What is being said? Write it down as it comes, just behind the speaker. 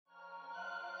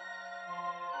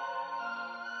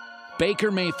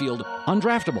Baker Mayfield,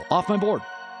 undraftable, off my board.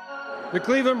 The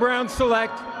Cleveland Browns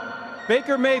select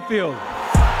Baker Mayfield. What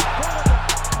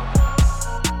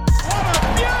a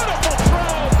beautiful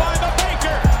throw by the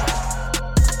Baker!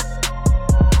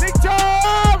 Big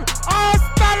Tom!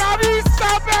 Hasta la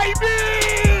vista,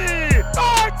 baby!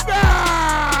 Touchdown!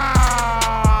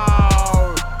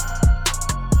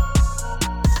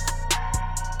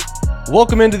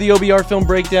 Welcome into the OBR Film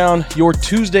Breakdown, your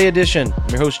Tuesday edition. I'm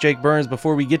your host, Jake Burns.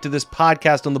 Before we get to this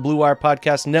podcast on the Blue Wire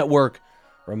Podcast Network,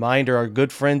 reminder, our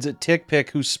good friends at TickPick,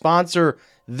 who sponsor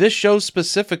this show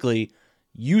specifically,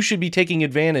 you should be taking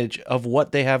advantage of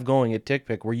what they have going at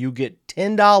TickPick, where you get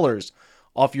 $10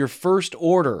 off your first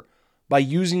order by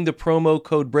using the promo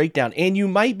code Breakdown. And you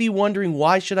might be wondering,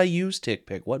 why should I use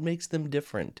TickPick? What makes them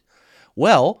different?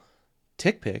 Well,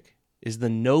 TickPick is the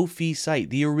no-fee site,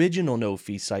 the original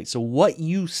no-fee site. So what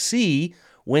you see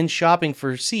when shopping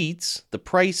for seats, the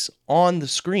price on the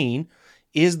screen,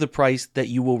 is the price that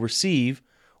you will receive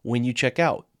when you check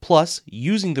out. Plus,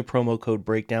 using the promo code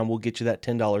Breakdown will get you that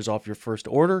 $10 off your first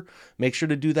order. Make sure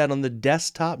to do that on the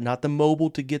desktop, not the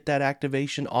mobile, to get that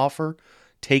activation offer.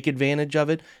 Take advantage of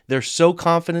it. They're so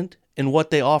confident in what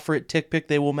they offer at TickPick,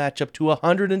 they will match up to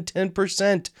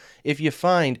 110% if you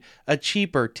find a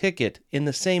cheaper ticket in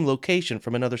the same location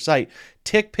from another site.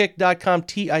 TickPick.com,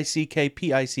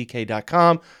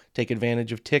 TickPick.com. Take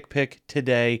advantage of TickPick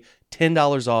today.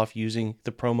 $10 off using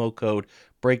the promo code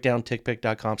Breakdown,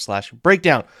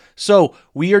 TickPick.com/breakdown. So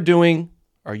we are doing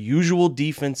our usual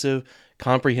defensive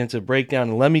comprehensive breakdown.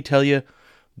 And let me tell you,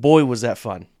 boy, was that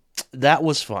fun. That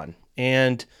was fun.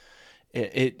 And put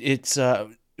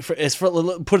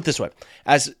it this way,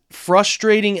 as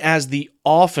frustrating as the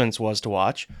offense was to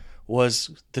watch,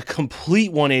 was the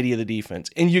complete 180 of the defense.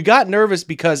 And you got nervous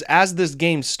because as this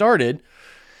game started,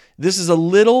 this is a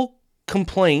little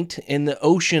complaint in the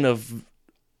ocean of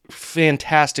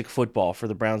fantastic football for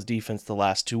the Browns defense the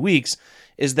last 2 weeks,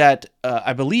 is that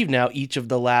I believe now each of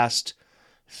the last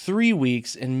 3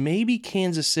 weeks, and maybe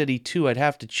Kansas City too, I'd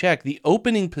have to check, the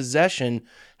opening possession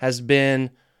has been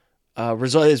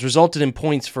has resulted in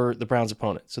points for the Browns'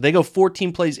 opponent. So they go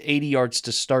 14 plays, 80 yards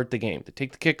to start the game. They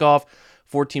take the kickoff,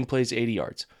 14 plays, 80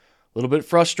 yards. A little bit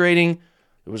frustrating.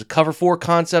 There was a cover 4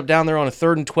 concept down there on a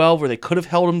 3rd and 12 where they could have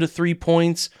held them to 3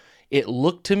 points. It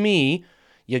looked to me,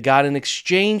 you got an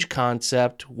exchange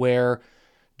concept where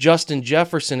Justin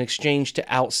Jefferson exchanged to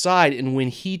outside, and when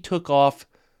he took off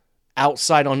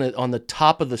outside on the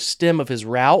top of the stem of his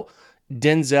route,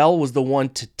 Denzel was the one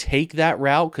to take that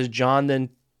route because John then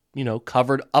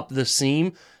covered up the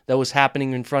seam that was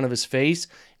happening in front of his face,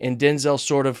 and Denzel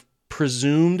sort of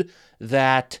presumed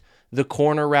that the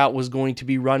corner route was going to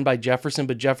be run by Jefferson,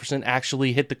 but Jefferson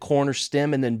actually hit the corner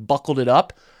stem and then buckled it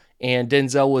up, and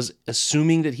Denzel was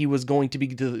assuming that he was going to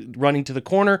be running to the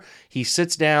corner. He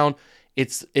sits down.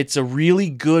 It's a really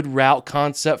good route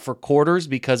concept for quarters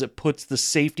because it puts the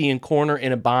safety and corner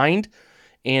in a bind,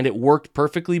 and it worked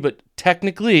perfectly, but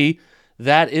technically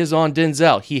that is on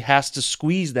Denzel. He has to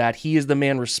squeeze that. He is the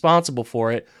man responsible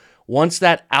for it. Once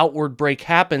that outward break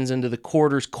happens into the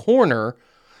quarter's corner,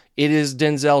 it is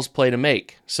Denzel's play to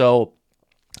make. So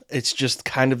it's just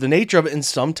kind of the nature of it. And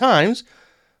sometimes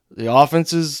the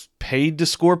offense is paid to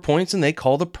score points and they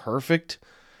call the perfect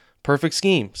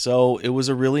scheme. So it was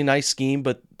a really nice scheme,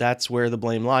 but that's where the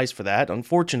blame lies for that,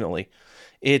 unfortunately.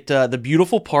 The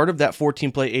beautiful part of that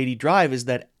 14-play 80 drive is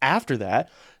that after that,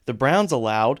 the Browns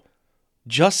allowed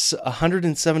just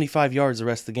 175 yards the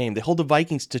rest of the game. They hold the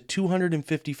Vikings to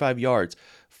 255 yards,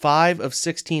 5 of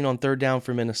 16 on 3rd down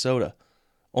for Minnesota.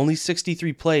 Only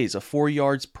 63 plays, a 4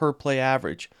 yards per play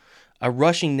average. A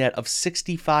rushing net of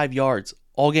 65 yards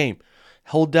all game.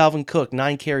 Hold Dalvin Cook,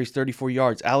 9 carries, 34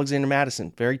 yards. Alexander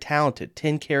Mattison, very talented,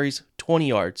 10 carries, 20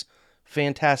 yards.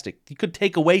 Fantastic. You could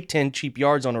take away 10 cheap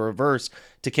yards on a reverse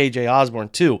to KJ Osborne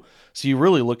too. So you're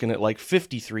really looking at like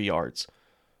 53 yards.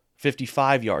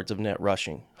 55 yards of net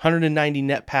rushing, 190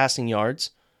 net passing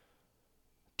yards.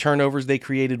 Turnovers, they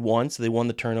created 1, so they won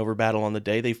the turnover battle on the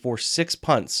day. They forced 6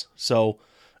 punts. So,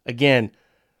 again,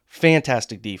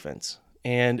 fantastic defense.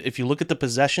 And if you look at the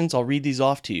possessions, I'll read these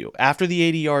off to you. After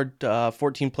the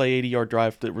 14-play 80-yard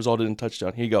drive that resulted in a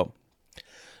touchdown, here you go.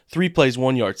 3 plays,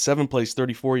 1 yard. 7 plays,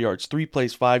 34 yards. 3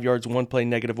 plays, 5 yards. 1 play,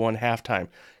 -1 halftime.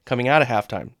 Coming out of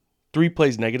halftime, 3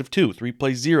 plays, -2. 3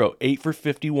 plays, 0. 8 for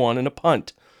 51 and a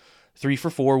punt. 3 for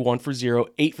 4, 1 for 0,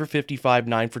 8 for 55,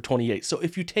 9 for 28. So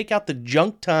if you take out the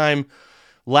junk time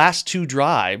last 2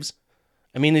 drives,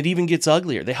 I mean, it even gets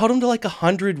uglier. They held them to like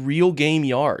 100 real game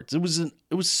yards. It was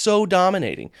so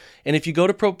dominating. And if you go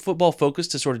to Pro Football Focus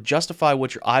to sort of justify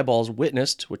what your eyeballs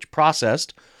witnessed, which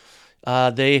processed,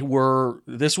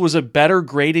 This was a better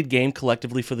graded game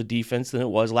collectively for the defense than it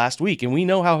was last week. And we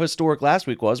know how historic last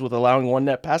week was with allowing 1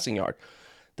 net passing yard.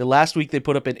 The last week they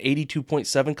put up an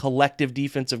 82.7 collective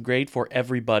defensive grade for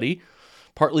everybody,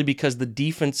 partly because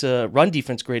the run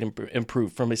defense grade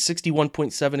improved from a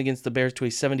 61.7 against the Bears to a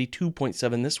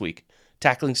 72.7 this week.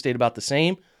 Tackling stayed about the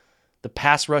same. The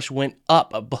pass rush went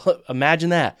up.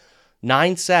 Imagine that.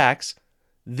 9 sacks.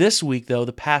 This week, though,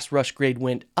 the pass rush grade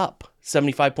went up,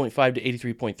 75.5 to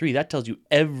 83.3. That tells you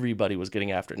everybody was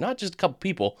getting after it. Not just a couple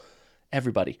people,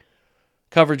 everybody.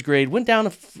 Coverage grade went down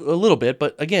a little bit,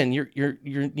 but again,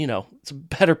 it's a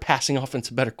better passing offense,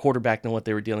 a better quarterback than what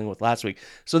they were dealing with last week.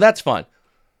 So that's fun.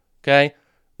 Okay?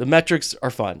 The metrics are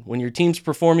fun. When your team's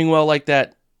performing well like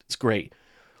that, it's great.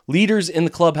 Leaders in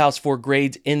the clubhouse for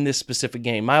grades in this specific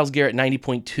game. Myles Garrett,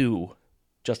 90.2.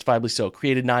 Justifiably so.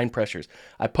 Created 9 pressures.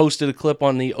 I posted a clip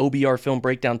on the OBR Film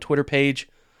Breakdown Twitter page.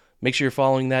 Make sure you're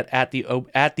following that at the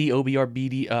OBR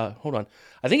BD. Hold on.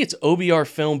 I think it's OBR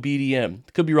Film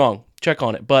BDM. Could be wrong. Check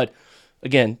on it. But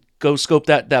again, go scope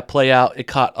that play out. It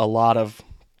caught a lot of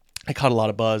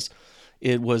buzz.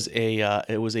 It was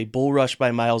a bull rush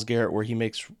by Myles Garrett where he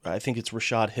makes, I think it's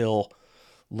Rashad Hill,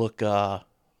 look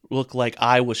like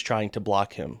I was trying to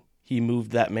block him. He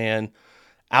moved that man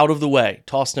out of the way,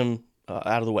 tossed him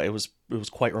out of the way. It was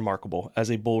quite remarkable as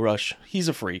a bull rush. He's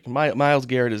a freak. Myles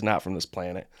Garrett is not from this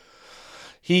planet.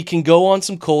 He can go on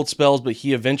some cold spells, but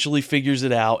he eventually figures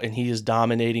it out, and he is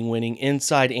dominating, winning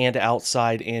inside and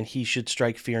outside, and he should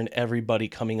strike fear in everybody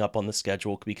coming up on the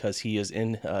schedule because he's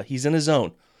in his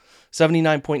zone.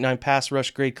 79.9 pass rush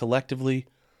grade collectively,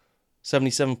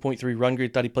 77.3 run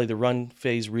grade. Thought he played the run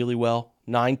phase really well.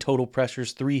 9 total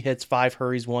pressures, 3 hits, 5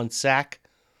 hurries, 1 sack,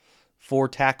 4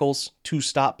 tackles, 2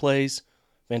 stop plays.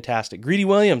 Fantastic. Greedy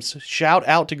Williams, shout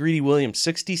out to Greedy Williams,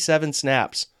 67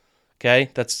 snaps.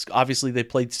 Okay, that's obviously they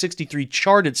played 63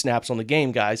 charted snaps on the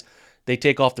game, guys. They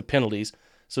take off the penalties.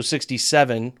 So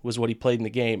 67 was what he played in the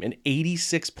game. An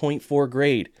 86.4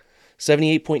 grade,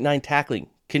 78.9 tackling,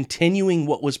 continuing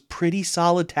what was pretty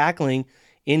solid tackling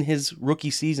in his rookie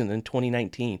season in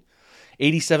 2019.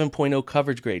 87.0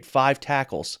 coverage grade, 5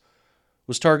 tackles.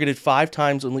 Was targeted 5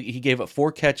 times. He gave up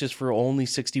 4 catches for only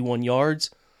 61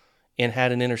 yards and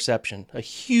had an interception, a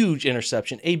huge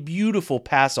interception, a beautiful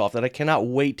pass off that I cannot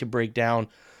wait to break down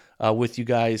with you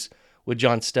guys with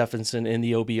John Stephenson in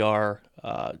the OBR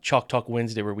Chalk Talk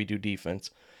Wednesday where we do defense.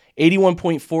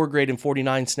 81.4 grade and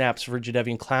 49 snaps for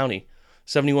Jadeveon Clowney.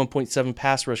 71.7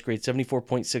 pass rush grade,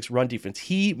 74.6 run defense.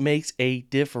 He makes a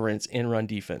difference in run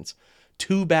defense.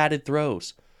 2 batted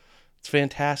throws. It's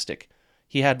fantastic.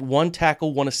 He had 1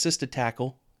 tackle, 1 assisted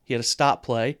tackle. He had a stop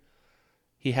play.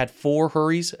 He had 4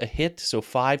 hurries, a hit, so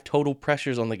 5 total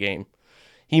pressures on the game.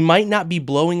 He might not be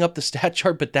blowing up the stat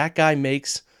chart, but that guy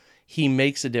makes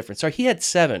a difference. Sorry, he had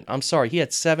 7. I'm sorry, he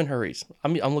had 7 hurries.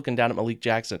 I'm looking down at Malik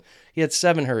Jackson. He had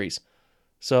 7 hurries.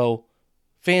 So,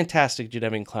 fantastic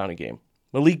Jadeveon Clowney game.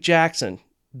 Malik Jackson,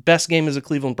 best game as a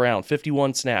Cleveland Brown,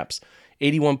 51 snaps,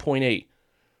 81.8.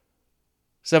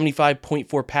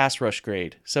 75.4 pass rush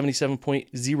grade,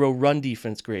 77.0 run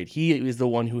defense grade. He is the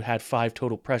one who had 5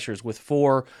 total pressures with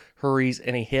 4 hurries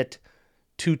and a hit,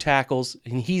 2 tackles,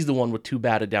 and he's the one with 2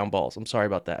 batted down balls. I'm sorry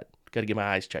about that. Got to get my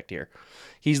eyes checked here.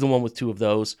 He's the one with 2 of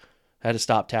those. Had a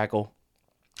stop tackle.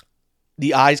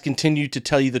 The eyes continue to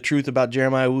tell you the truth about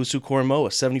Jeremiah Owusu-Koramoah,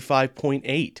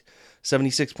 75.8,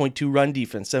 76.2 run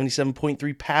defense,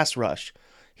 77.3 pass rush.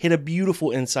 Hit a beautiful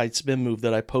inside spin move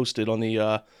that I posted on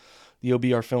the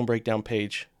OBR Film Breakdown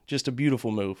page. Just a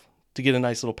beautiful move to get a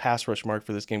nice little pass rush mark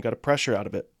for this game. Got a pressure out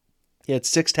of it. He had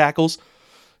 6 tackles.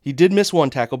 He did miss 1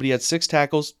 tackle, but he had 6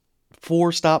 tackles,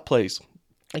 4 stop plays.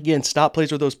 Again, stop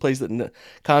plays are those plays that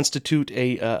constitute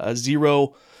a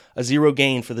zero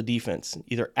gain for the defense,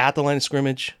 either at the line of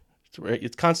scrimmage.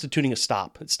 It's constituting a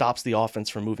stop. It stops the offense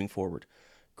from moving forward.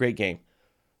 Great game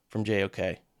from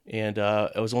JOK. And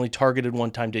it was only targeted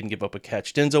 1 time, didn't give up a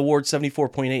catch. Denzel Ward,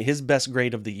 74.8, his best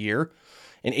grade of the year.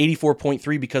 And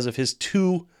 84.3 because of his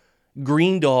 2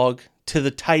 green dog to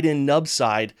the tight end nub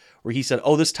side, where he said,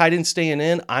 this tight end's staying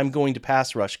in, I'm going to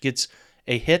pass rush. Gets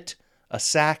a hit, a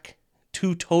sack,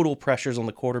 2 total pressures on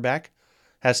the quarterback.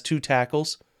 Has 2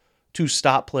 tackles, 2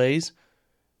 stop plays.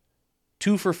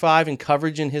 2 for 5 in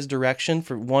coverage in his direction,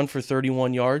 for 1 for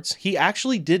 31 yards. He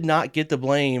actually did not get the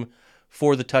blame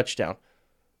for the touchdown.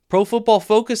 Pro Football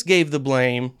Focus gave the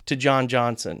blame to John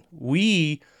Johnson.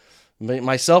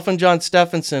 Myself and John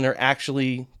Stephenson are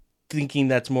actually thinking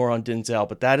that's more on Denzel,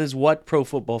 but that is what Pro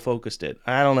Football Focus did.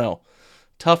 I don't know.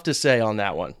 Tough to say on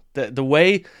that one. The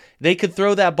way they could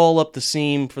throw that ball up the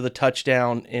seam for the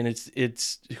touchdown, and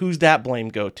it's who's that blame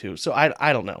go to? So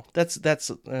I don't know.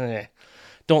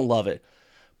 Don't love it.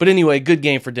 But anyway, good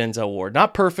game for Denzel Ward.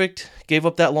 Not perfect. Gave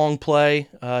up that long play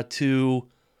to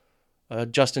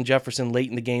Justin Jefferson late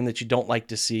in the game that you don't like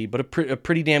to see, but a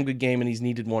pretty damn good game, and he's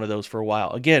needed one of those for a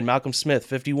while. Again, Malcolm Smith,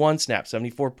 51 snaps,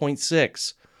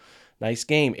 74.6. Nice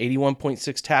game.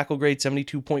 81.6 tackle grade,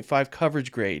 72.5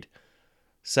 coverage grade.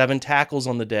 7 tackles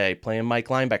on the day, playing Mike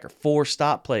linebacker. 4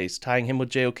 stop plays, tying him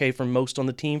with JOK for most on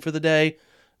the team for the day.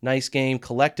 Nice game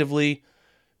collectively.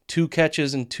 2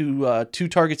 catches and 2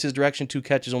 targets his direction, 2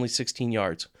 catches, only 16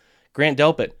 yards. Grant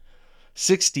Delpit,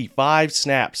 65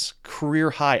 snaps,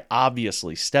 career high,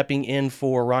 obviously, stepping in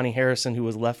for Ronnie Harrison, who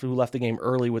left the game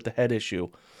early with the head issue.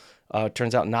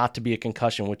 Turns out not to be a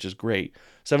concussion, which is great.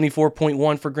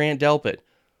 74.1 for Grant Delpit,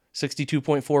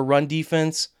 62.4 run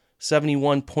defense,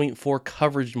 71.4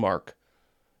 coverage mark.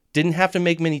 Didn't have to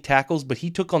make many tackles, but he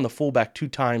took on the fullback 2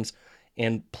 times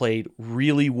and played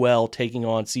really well, taking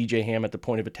on C.J. Ham at the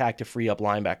point of attack to free up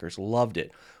linebackers. Loved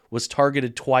it. Was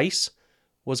targeted twice,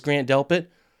 was Grant Delpit.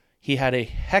 He had a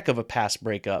heck of a pass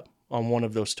breakup on one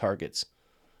of those targets.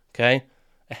 Okay?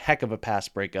 A heck of a pass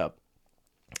breakup.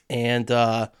 And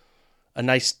a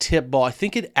nice tip ball. I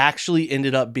think it actually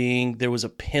ended up being, there was a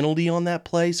penalty on that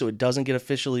play, so it doesn't get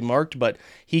officially marked, but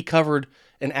he covered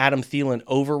an Adam Thielen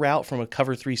over route from a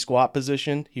cover 3 squat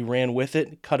position. He ran with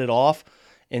it, cut it off,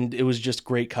 and it was just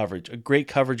great coverage. A great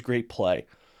coverage, great play.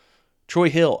 Troy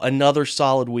Hill, another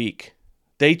solid week.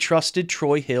 They trusted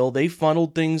Troy Hill. They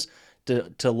funneled things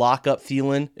to lock up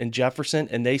Thielen and Jefferson,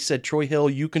 and they said, Troy Hill,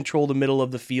 you control the middle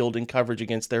of the field in coverage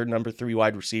against their number 3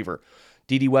 wide receiver.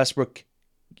 D.D. Westbrook,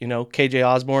 KJ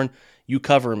Osborne, you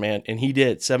cover him, man. And he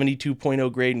did.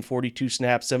 72.0 grade in 42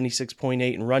 snaps,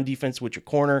 76.8 in run defense, which a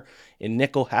corner in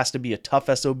nickel has to be a tough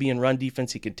SOB in run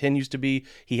defense. He continues to be.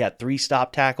 He had 3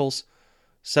 stop tackles,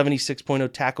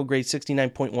 76.0 tackle grade,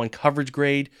 69.1 coverage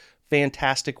grade.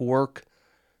 Fantastic work.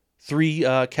 3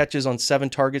 catches on 7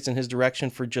 targets in his direction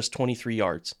for just 23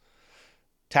 yards.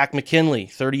 Tack McKinley,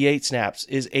 38 snaps,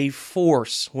 is a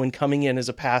force when coming in as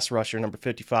a pass rusher. Number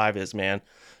 55 is, man.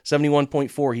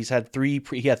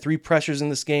 71.4. He had 3 pressures in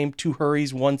this game, 2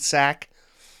 hurries, 1 sack.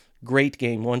 Great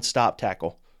game, 1 stop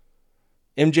tackle.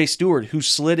 MJ Stewart, who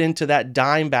slid into that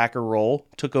dime backer role,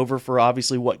 took over for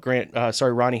obviously what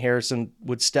Ronnie Harrison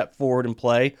would step forward and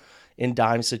play in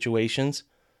dime situations.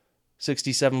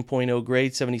 67.0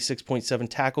 grade, 76.7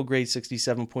 tackle grade,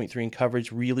 67.3 in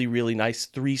coverage. Really, really nice.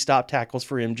 3 stop tackles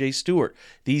for MJ Stewart.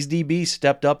 These DBs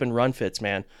stepped up in run fits,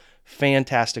 man.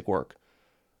 Fantastic work.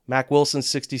 Mac Wilson,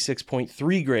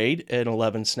 66.3 grade at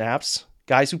 11 snaps.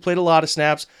 Guys who played a lot of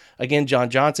snaps. Again, John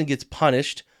Johnson gets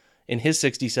punished in his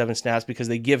 67 snaps because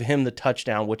they give him the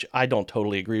touchdown, which I don't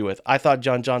totally agree with. I thought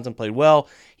John Johnson played well.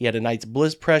 He had a nice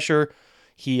blitz pressure.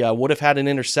 He would have had an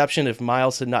interception if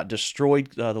Miles had not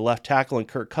destroyed the left tackle and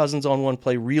Kirk Cousins on one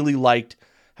play. Really liked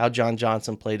how John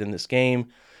Johnson played in this game.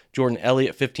 Jordan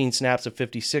Elliott, 15 snaps at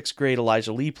 56 grade.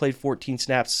 Elijah Lee played 14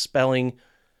 snaps, spelling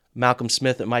Malcolm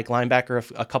Smith at Mike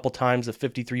linebacker a couple times at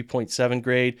 53.7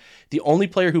 grade. The only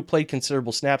player who played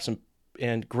considerable snaps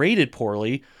and graded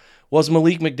poorly was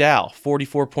Malik McDowell,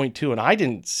 44.2, and I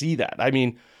didn't see that. I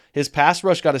mean, his pass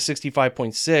rush got a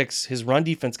 65.6. His run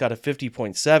defense got a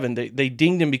 50.7. They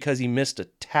dinged him because he missed a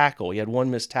tackle. He had 1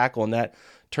 missed tackle, and that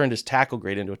turned his tackle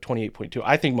grade into a 28.2.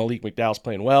 I think Malik McDowell's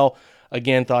playing well.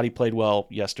 Again, thought he played well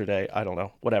yesterday. I don't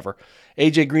know. Whatever.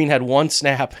 AJ Green had 1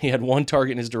 snap. He had 1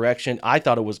 target in his direction. I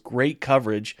thought it was great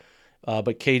coverage,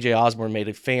 but KJ Osborne made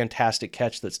a fantastic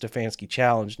catch that Stefanski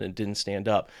challenged and didn't stand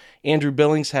up. Andrew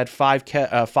Billings had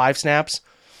 5 snaps.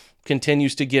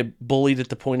 Continues to get bullied at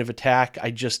the point of attack. I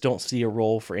just don't see a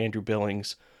role for Andrew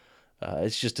Billings.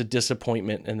 It's just a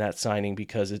disappointment in that signing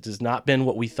because it has not been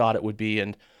what we thought it would be,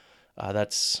 and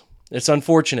it's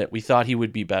unfortunate. We thought he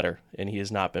would be better, and he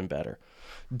has not been better.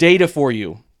 Data for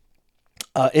you.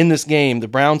 In this game, the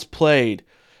Browns played.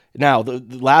 Now, the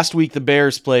last week, the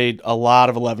Bears played a lot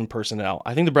of 11 personnel.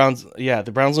 I think the Browns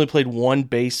only played 1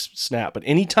 base snap, but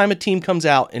anytime a team comes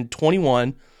out in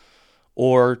 21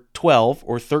 or 12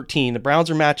 or 13, the Browns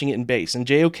are matching it in base. And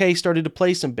JOK started to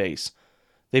play some base.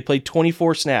 They played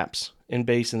 24 snaps in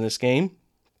base in this game.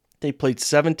 They played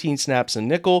 17 snaps in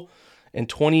nickel and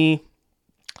 22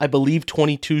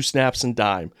 snaps in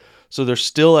dime. So they're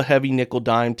still a heavy nickel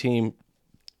dime team.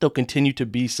 They'll continue to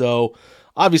be so.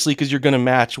 Obviously, because you're going to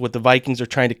match what the Vikings are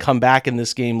trying to come back in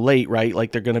this game late, right?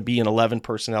 Like they're going to be in 11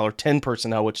 personnel or 10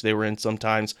 personnel, which they were in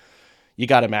sometimes. You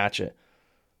got to match it.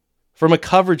 From a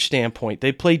coverage standpoint,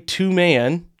 they played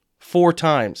 2-man 4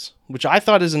 times, which I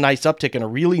thought is a nice uptick and a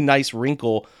really nice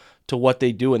wrinkle to what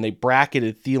they do, and they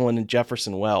bracketed Thielen and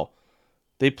Jefferson well.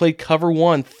 They played cover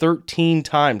 1 13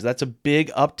 times. That's a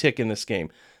big uptick in this game.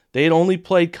 They had only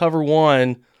played cover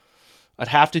 1. I'd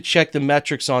have to check the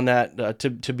metrics on that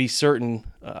to be certain.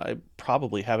 I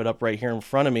probably have it up right here in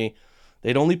front of me.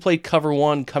 They'd only played cover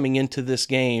 1 coming into this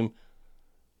game.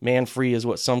 Man free is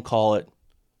what some call it.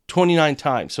 29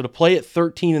 times. So to play it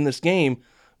 13 in this game,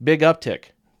 big uptick.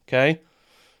 Okay.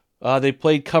 They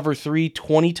played cover 3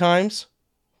 20 times.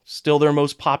 Still their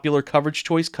most popular coverage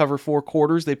choice. Cover 4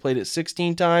 quarters. They played it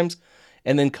 16 times.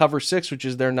 And then cover 6, which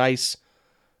is their nice,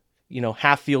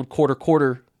 half field,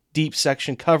 quarter deep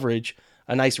section coverage.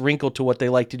 A nice wrinkle to what they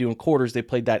like to do in quarters. They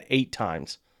played that 8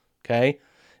 times. Okay.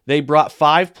 They brought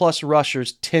 5+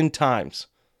 rushers 10 times.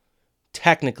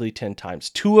 Technically 10 times.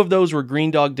 2 of those were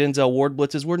Green Dog Denzel Ward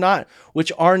blitzes,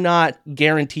 which are not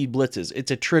guaranteed blitzes.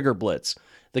 It's a trigger blitz.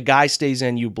 The guy stays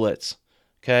in, you blitz.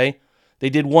 Okay? They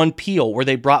did 1 peel where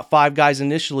they brought 5 guys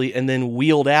initially and then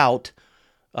wheeled out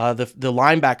the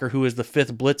linebacker who is the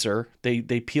 5th blitzer.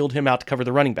 They peeled him out to cover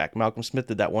the running back. Malcolm Smith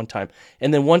did that one time.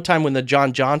 And then one time when the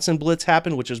John Johnson blitz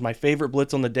happened, which was my favorite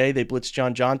blitz on the day, they blitzed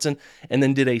John Johnson and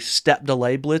then did a step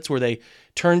delay blitz where they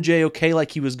turned JOK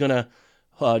like he was going to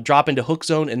drop into hook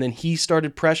zone, and then he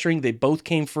started pressuring. They both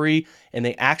came free, and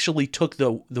they actually took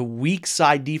the weak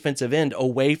side defensive end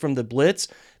away from the blitz.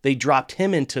 They dropped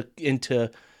him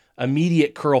into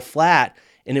immediate curl flat,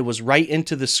 and it was right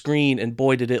into the screen, and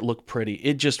boy, did it look pretty.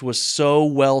 It just was so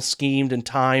well schemed and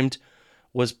timed.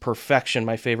 Was perfection,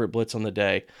 my favorite blitz on the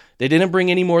day. They didn't bring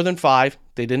any more than 5.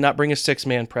 They did not bring a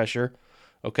 6-man pressure,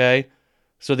 okay?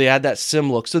 So they had that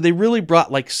sim look. So they really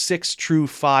brought like 6 true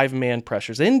 5-man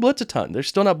pressures. They didn't blitz a ton. They're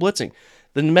still not blitzing.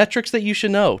 The metrics that you should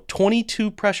know,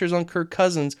 22 pressures on Kirk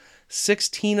Cousins,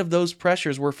 16 of those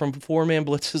pressures were from 4-man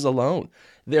blitzes alone.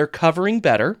 They're covering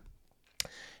better,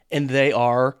 and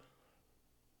they're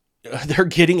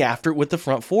getting after it with the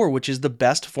front 4, which is the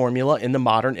best formula in the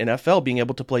modern NFL, being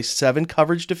able to play 7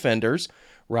 coverage defenders,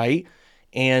 right?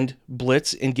 And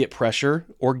blitz and get pressure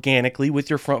organically with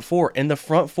your front 4. And the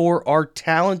front 4 are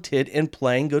talented and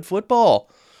playing good football.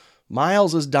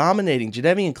 Miles is dominating.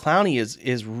 Jadeveon Clowney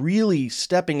is really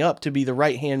stepping up to be the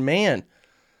right-hand man.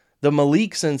 The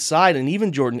Malik's inside, and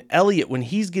even Jordan Elliott when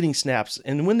he's getting snaps.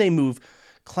 And when they move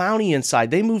Clowney inside,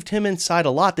 they moved him inside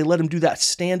a lot. They let him do that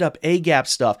stand-up A-gap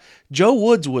stuff. Joe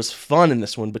Woods was fun in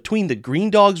this one. Between the green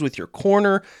dogs with your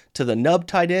corner to the nub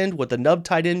tight end, what the nub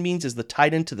tight end means is the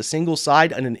tight end to the single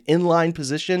side in an inline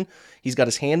position. He's got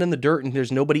his hand in the dirt and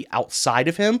there's nobody outside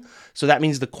of him. So that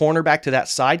means the cornerback to that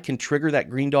side can trigger that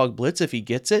green dog blitz if he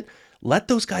gets it. Let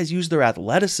those guys use their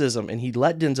athleticism, and he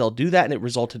let Denzel do that, and it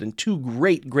resulted in 2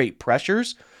 great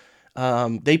pressures.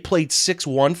 They played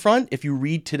 6-1 front. If you're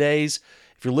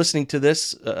listening to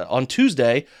this on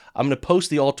Tuesday, I'm going to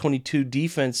post the All-22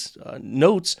 defense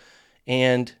notes,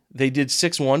 and they did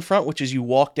 6-1 front, which is you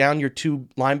walk down your 2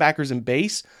 linebackers in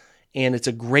base, and it's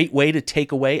a great way to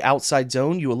take away outside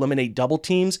zone. You eliminate double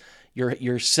teams.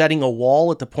 You're setting a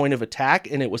wall at the point of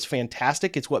attack, and it was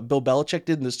fantastic. It's what Bill Belichick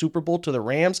did in the Super Bowl to the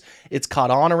Rams. It's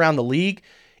caught on around the league,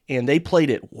 and they played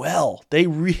it well. They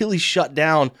really shut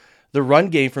down the run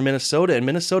game for Minnesota, and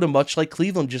Minnesota, much like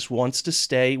Cleveland, just wants to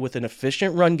stay with an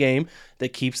efficient run game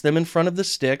that keeps them in front of the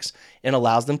sticks and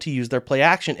allows them to use their play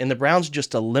action, and the Browns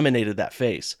just eliminated that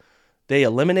phase. They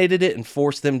eliminated it and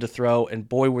forced them to throw, and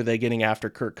boy, were they getting after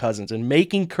Kirk Cousins. And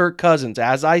making Kirk Cousins,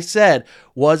 as I said,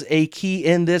 was a key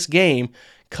in this game,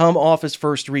 come off his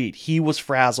first read. He was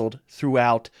frazzled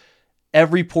throughout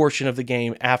every portion of the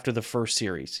game after the first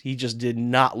series. He just did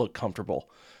not look comfortable.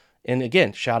 And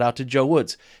again, shout out to Joe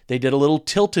Woods. They did a little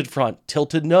tilted front,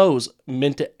 tilted nose,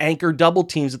 meant to anchor double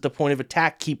teams at the point of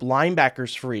attack, keep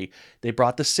linebackers free. They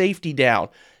brought the safety down.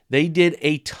 They did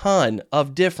a ton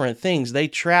of different things. They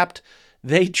trapped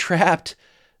the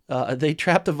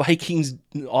Vikings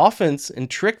offense and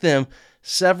tricked them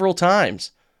several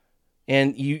times.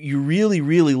 And you really,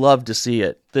 really love to see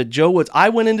it. That Joe Woods, I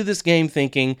went into this game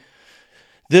thinking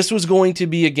this was going to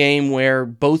be a game where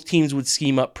both teams would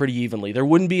scheme up pretty evenly. There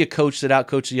wouldn't be a coach that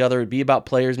outcoached the other. It'd be about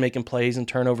players making plays and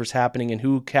turnovers happening and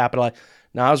who capitalized.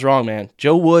 No, I was wrong, man.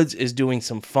 Joe Woods is doing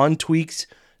some fun tweaks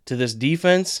to this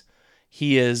defense.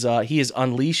 He is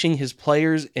unleashing his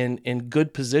players in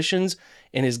good positions,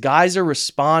 and his guys are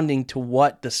responding to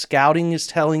what the scouting is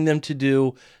telling them to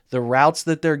do, the routes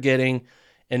that they're getting.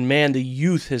 And man, the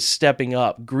youth is stepping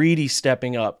up. Greedy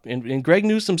stepping up. And Greg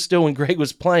Newsome still, when Greg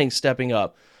was playing, stepping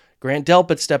up. Grant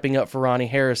Delpit stepping up for Ronnie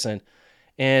Harrison.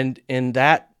 And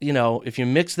that, if you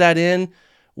mix that in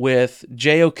with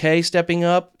JOK stepping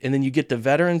up, and then you get the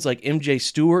veterans like MJ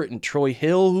Stewart and Troy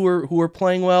Hill who are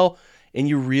playing well, and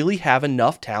you really have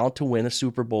enough talent to win a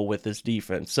Super Bowl with this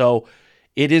defense. So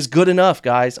it is good enough,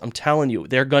 guys. I'm telling you,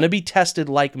 they're going to be tested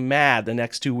like mad the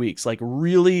next 2 weeks, like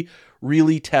really,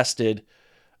 really tested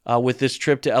with this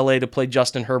trip to LA to play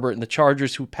Justin Herbert and the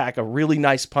Chargers, who pack a really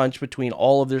nice punch between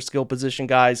all of their skill position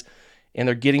guys, and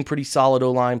they're getting pretty solid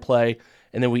O-line play.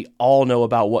 And then we all know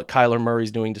about what Kyler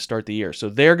Murray's doing to start the year. So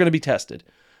they're going to be tested.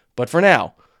 But for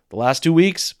now, the last 2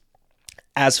 weeks,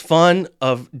 as fun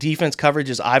of defense coverage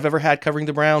as I've ever had covering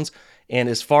the Browns, and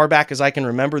as far back as I can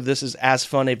remember, this is as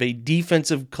fun of a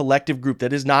defensive collective group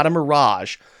that is not a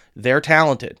mirage. They're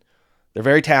talented. They're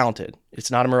very talented.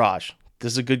 It's not a mirage.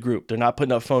 This is a good group. They're not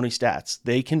putting up phony stats.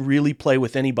 They can really play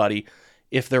with anybody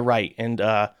if they're right. And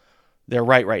they're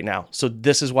right now. So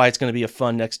this is why it's going to be a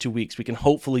fun next 2 weeks. We can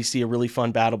hopefully see a really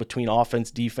fun battle between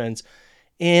offense, defense,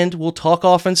 and we'll talk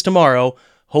offense tomorrow.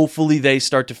 Hopefully they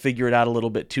start to figure it out a little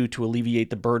bit too, to alleviate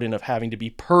the burden of having to be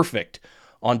perfect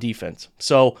on defense.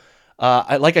 So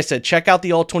like I said, check out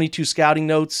the All-22 scouting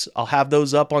notes. I'll have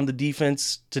those up on the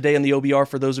defense today on the OBR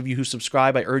for those of you who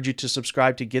subscribe. I urge you to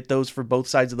subscribe to get those for both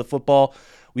sides of the football.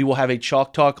 We will have a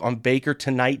Chalk Talk on Baker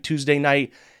tonight, Tuesday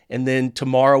night, and then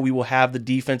tomorrow we will have the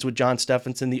defense with John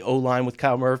Stephenson, the O-line with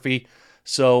Kyle Murphy.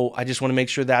 So I just want to make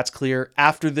sure that's clear.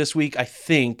 After this week, I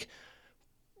think,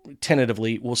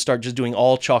 tentatively, we'll start just doing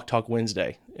all Chalk Talk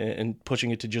Wednesday and pushing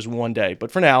it to just one day.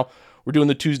 But for now, we're doing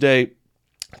the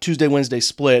Tuesday-Wednesday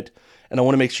split, and I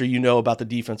want to make sure you know about the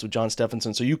defense with John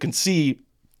Stephenson so you can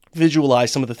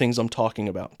visualize some of the things I'm talking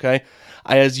about, okay?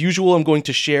 As usual, I'm going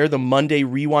to share the Monday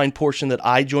Rewind portion that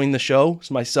I joined the show. It's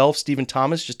myself, Stephen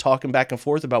Thomas, just talking back and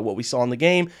forth about what we saw in the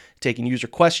game, taking user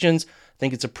questions. I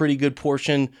think it's a pretty good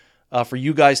portion for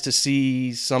you guys to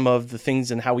see some of the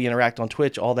things and how we interact on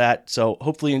Twitch, all that. So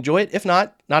hopefully you enjoy it. If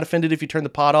not offended if you turn the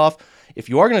pod off. If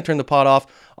you are going to turn the pod off,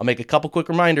 I'll make a couple quick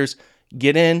reminders.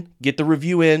 Get the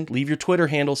review in, leave your Twitter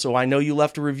handle so I know you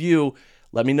left a review.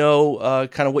 Let me know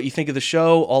kind of what you think of the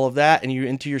show, all of that, and you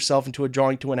enter yourself into a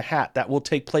drawing to win a hat. That will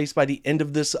take place by the end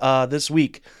of this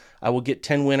week. I will get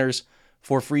 10 winners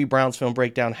for free Browns Film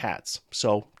Breakdown hats.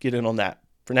 So get in on that.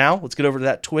 For now, let's get over to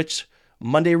that Twitch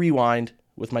Monday Rewind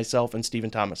with myself and Stephen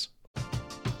Thomas.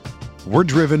 We're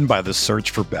driven by the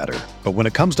search for better. But when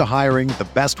it comes to hiring, the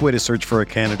best way to search for a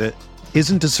candidate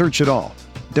isn't to search at all.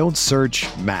 Don't search,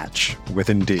 match with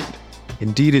Indeed.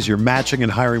 Indeed is your matching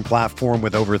and hiring platform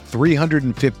with over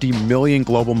 350 million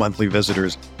global monthly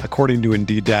visitors, according to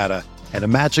Indeed data, and a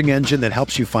matching engine that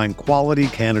helps you find quality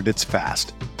candidates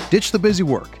fast. Ditch the busy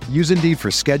work. Use Indeed for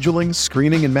scheduling,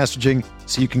 screening, and messaging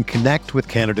so you can connect with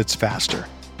candidates faster.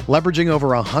 Leveraging over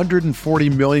 140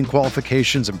 million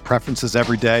qualifications and preferences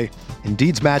every day,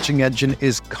 Indeed's matching engine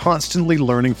is constantly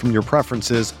learning from your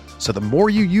preferences, so the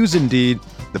more you use Indeed,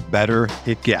 the better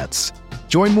it gets.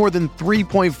 Join more than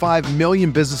 3.5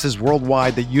 million businesses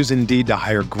worldwide that use Indeed to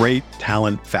hire great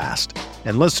talent fast.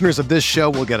 And listeners of this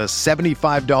show will get a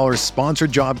 $75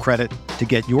 sponsored job credit to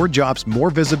get your jobs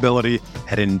more visibility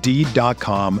at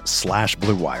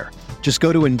Indeed.com/Blue Wire. Just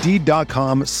go to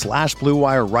Indeed.com/Blue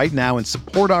Wire right now and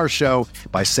support our show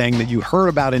by saying that you heard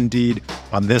about Indeed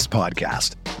on this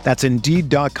podcast. That's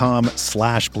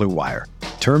Indeed.com/Blue Wire.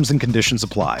 Terms and conditions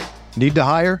apply. Need to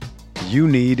hire? You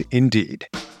need Indeed.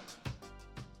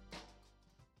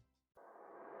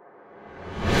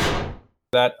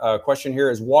 That question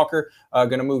here is Walker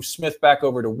going to move Smith back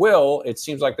over to Will? It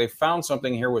seems like they found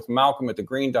something here with Malcolm at the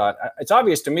green dot. It's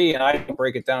obvious to me, and I don't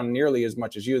break it down nearly as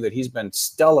much as you, that he's been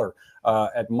stellar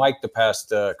at Mike the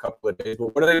past couple of days.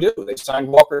 But what do? They signed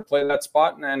Walker to play that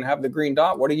spot and then have the green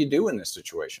dot. What do you do in this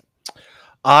situation?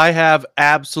 I have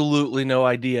absolutely no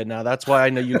idea. Now, that's why I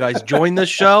know you guys join this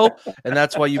show, and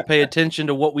that's why you pay attention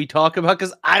to what we talk about,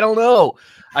 because I don't know.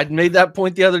 I made that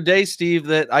point the other day, Steve,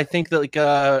 that I think that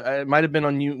it might have been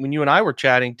on you when you and I were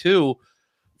chatting too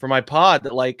for my pod,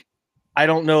 that I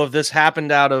don't know if this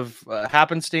happened out of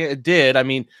happenstance. It did. I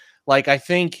mean, I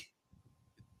think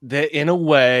that in a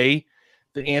way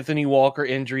the Anthony Walker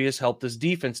injury has helped this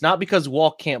defense, not because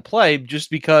Walk can't play, just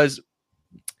because,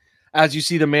 as you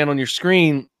see the man on your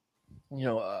screen,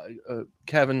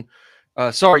 Malcolm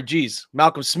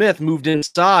Smith moved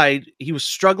inside. He was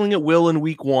struggling at will in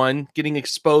week 1, getting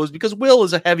exposed because Will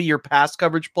is a heavier pass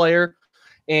coverage player.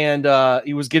 And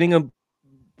he was getting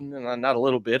not a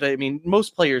little bit. I mean,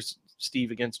 most players,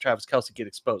 Steve, against Travis Kelce get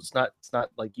exposed. It's not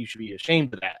like you should be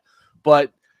ashamed of that.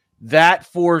 But that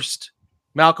forced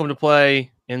Malcolm to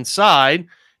play inside,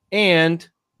 and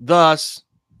thus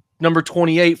number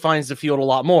 28 finds the field a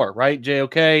lot more, right?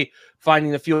 JOK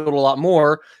finding the field a lot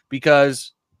more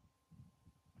because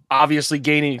obviously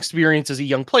gaining experience as a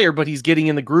young player, but he's getting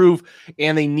in the groove,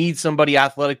 and they need somebody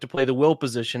athletic to play the will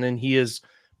position, and he has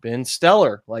been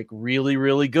stellar, like really,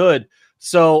 really good.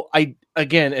 So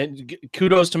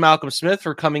kudos to Malcolm Smith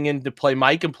for coming in to play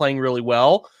Mike and playing really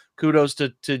well. Kudos to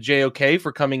JOK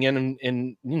for coming in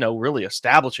and really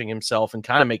establishing himself and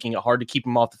kind of making it hard to keep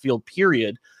him off the field,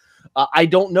 period. I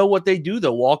don't know what they do,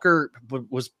 though. Walker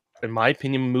was, in my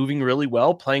opinion, moving really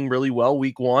well, playing really well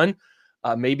week one.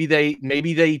 Maybe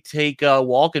they take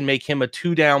Walk and make him a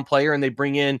 2-down player, and they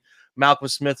bring in Malcolm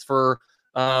Smith for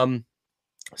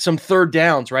some third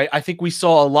downs, right? I think we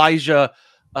saw Elijah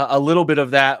a little bit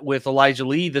of that with Elijah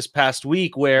Lee this past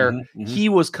week, where he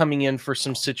was coming in for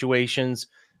some situations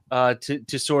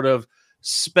to sort of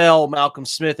spell Malcolm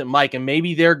Smith and Mike, and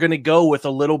maybe they're going to go with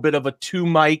a little bit of a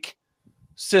 2-Mike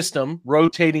system,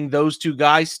 rotating those two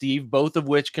guys, Steve, both of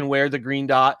which can wear the green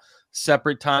dot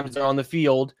separate times on the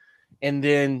field, and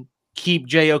then keep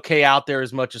JOK out there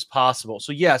as much as possible.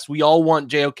 So yes, we all want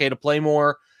JOK to play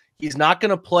more. He's not going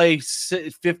to play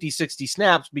 50, 60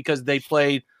 snaps because they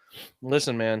played.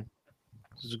 Listen, man,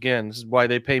 this is why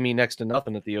they pay me next to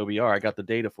nothing at the OBR. I got the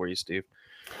data for you, Steve.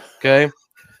 Okay.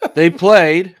 They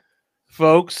played,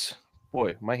 folks.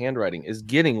 Boy, my handwriting is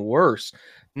getting worse.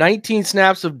 19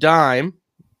 snaps of dime.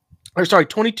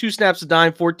 22 snaps of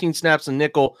dime, 14 snaps of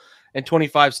nickel, and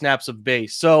 25 snaps of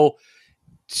base. So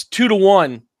it's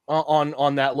 2-1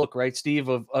 on that look, right, Steve?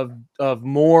 Of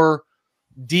more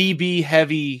DB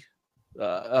heavy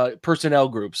personnel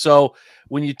group. So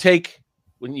when you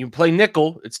play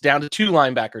nickel, it's down to 2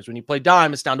 linebackers. When you play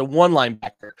dime, it's down to 1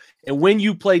 linebacker. And when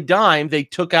you play dime, they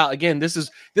took out, again, this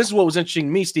is what was interesting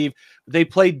to me, Steve. They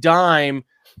played dime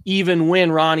even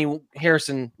when Ronnie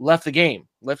Harrison left the game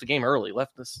early.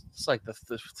 This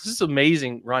is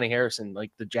amazing. Ronnie Harrison,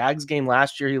 like the Jags game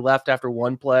last year, he left after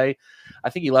 1 play. I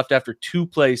think he left after 2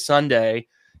 plays Sunday.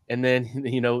 And then,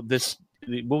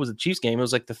 what was the Chiefs game? It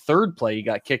was like the 3rd play he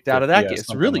got kicked out of that game.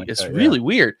 It's really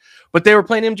weird. But they were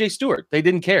playing MJ Stewart. They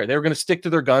didn't care. They were going to stick to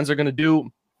their guns. They're going to do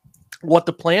what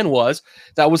the plan was.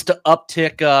 That was to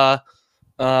uptick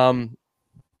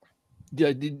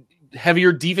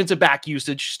heavier defensive back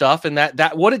usage stuff, and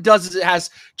that what it does is it has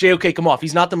JOK come off.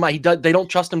 He's not they don't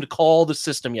trust him to call the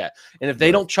system yet, and if they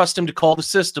don't trust him to call the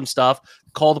system stuff,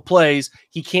 call the plays,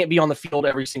 he can't be on the field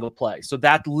every single play. So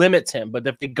that limits him. But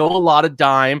if they go a lot of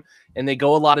dime and they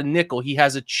go a lot of nickel, he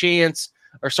has a chance.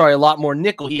 A lot more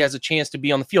nickel, he has a chance to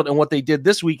be on the field. And what they did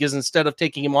this week is instead of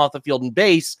taking him off the field in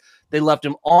base, they left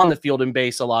him on the field in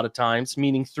base a lot of times,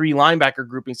 meaning 3 linebacker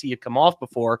groupings he had come off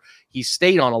before. He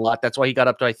stayed on a lot. That's why he got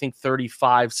up to, I think,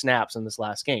 35 snaps in this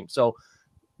last game. So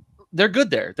they're good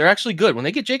there. They're actually good. When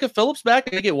they get Jacob Phillips back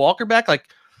and they get Walker back, like,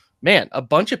 man, a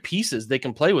bunch of pieces they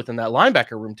can play with in that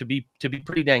linebacker room to be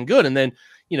pretty dang good. And then,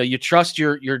 you trust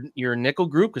your nickel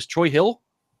group because Troy Hill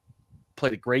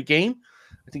played a great game.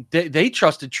 I think they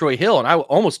trusted Troy Hill, and I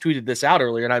almost tweeted this out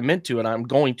earlier, and I meant to, and I'm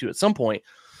going to at some point.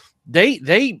 They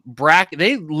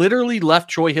literally left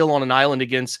Troy Hill on an island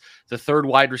against the 3rd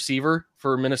wide receiver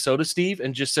for Minnesota, Steve,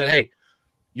 and just said, hey,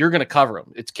 you're going to cover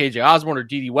him. It's KJ Osborne or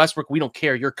D.D. Westbrook. We don't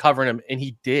care. You're covering him. And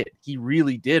he did. He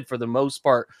really did, for the most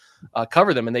part,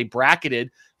 cover them. And they bracketed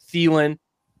Thielen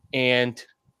and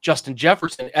Justin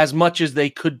Jefferson as much as they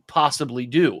could possibly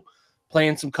do,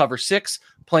 playing some cover 6,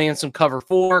 playing some cover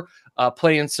 4,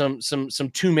 playing some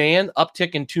 2-man,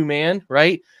 uptick in 2-man,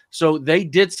 right? So they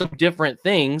did some different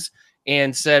things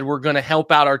and said, we're going to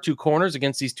help out our 2 corners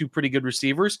against these 2 pretty good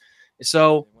receivers.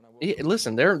 So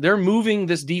listen, they're moving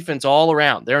this defense all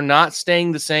around. They're not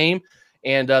staying the same,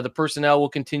 and the personnel will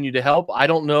continue to help. I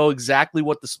don't know exactly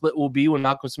what the split will be when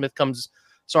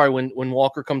when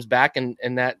Walker comes back,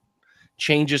 and that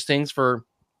changes things for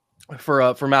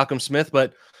Malcolm Smith.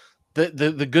 But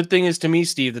the good thing is, to me,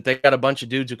 Steve, that they got a bunch of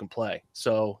dudes who can play.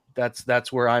 So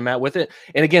that's where I'm at with it.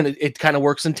 And again, it kind of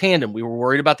works in tandem. We were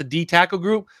worried about the D tackle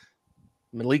group.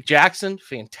 Malik Jackson,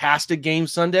 fantastic game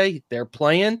Sunday. They're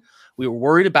playing. We were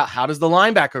worried about how does the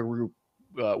linebacker group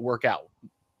work out.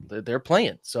 They're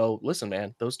playing. So listen,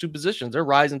 man, those 2 positions, they're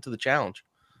rising to the challenge.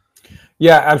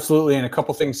 Yeah, absolutely. And a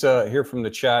couple things here from the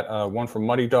chat. One from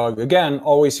Muddy Dog. Again,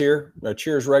 always here.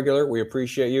 Cheers, regular. We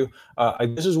appreciate you.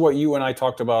 This is what you and I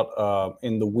talked about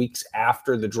in the weeks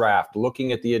after the draft,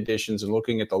 looking at the additions and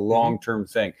looking at the long-term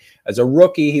thing. As a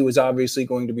rookie, he was obviously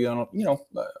going to be on, I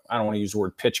don't want to use the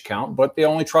word pitch count, but they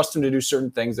only trust him to do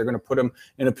certain things. They're going to put him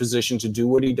in a position to do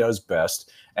what he does best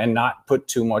and not put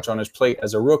too much on his plate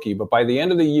as a rookie. But by the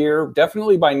end of the year,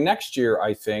 definitely by next year,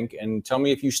 I think, and tell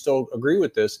me if you still agree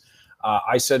with this,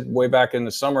 I said way back in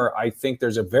the summer, I think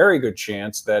there's a very good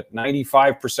chance that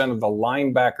 95% of the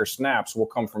linebacker snaps will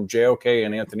come from JOK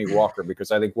and Anthony Walker,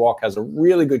 because I think Walk has a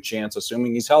really good chance,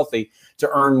 assuming he's healthy, to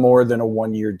earn more than a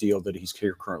 1-year deal that he's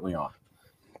here currently on.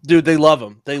 Dude, they love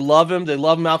him. They love him. They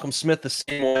love Malcolm Smith the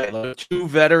same way. They're two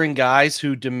veteran guys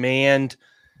who demand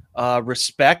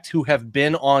respect, who have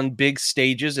been on big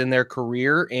stages in their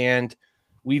career, and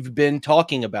we've been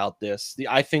talking about this.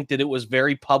 I think that it was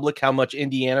very public how much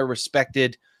Indiana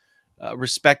respected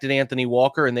Anthony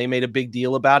Walker, and they made a big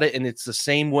deal about it. And it's the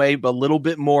same way, but a little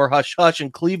bit more hush hush in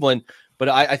Cleveland. But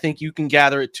I think you can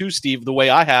gather it too, Steve, the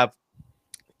way I have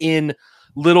in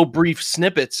little brief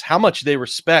snippets, how much they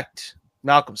respect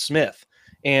Malcolm Smith.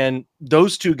 And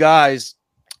those two guys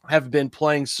have been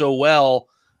playing so well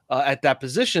at that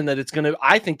position that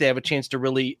I think they have a chance to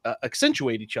really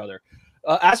accentuate each other.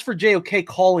 As for JOK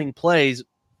calling plays,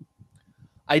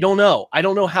 I don't know. I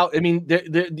don't know how. I mean,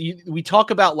 we talk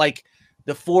about like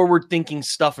the forward-thinking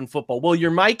stuff in football. Well,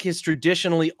 your mic has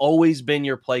traditionally always been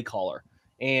your play caller,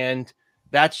 and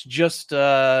that's just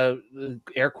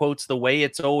air quotes the way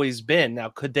it's always been. Now,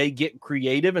 could they get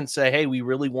creative and say, "Hey, we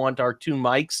really want our two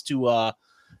mics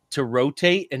to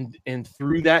rotate and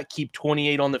through that keep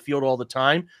 28 on the field all the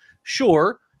time?"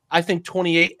 Sure. I think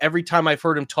 28, every time I've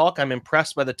heard him talk, I'm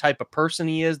impressed by the type of person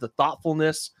he is, the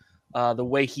thoughtfulness, the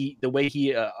way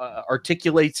he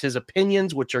articulates his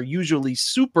opinions, which are usually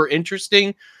super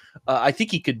interesting. I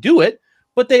think he could do it,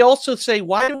 but they also say,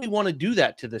 why do we want to do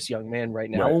that to this young man right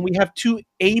now when we have two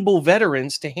able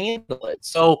veterans to handle it?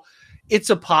 So it's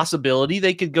a possibility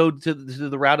they could go to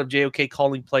the route of JOK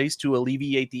calling plays to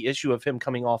alleviate the issue of him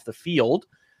coming off the field,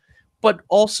 but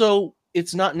also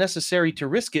it's not necessary to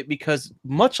risk it because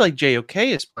much like JOK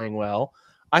is playing well,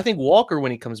 I think Walker,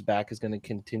 when he comes back, is going to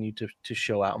continue to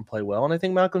show out and play well. And I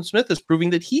think Malcolm Smith is proving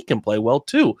that he can play well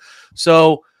too.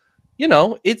 So,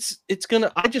 it's going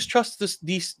to, I just trust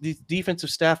these defensive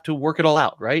staff to work it all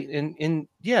out. Right. And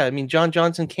yeah, I mean, John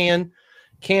Johnson can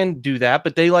do that,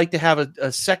 but they like to have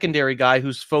a secondary guy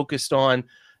who's focused on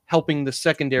helping the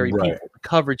secondary people,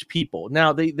 coverage people.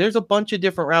 Now there's a bunch of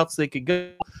different routes they could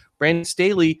go. Brandon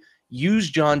Staley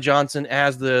used John Johnson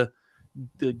as the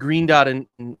green dot in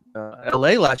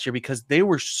LA last year because they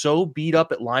were so beat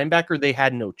up at linebacker, they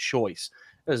had no choice.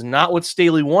 That is not what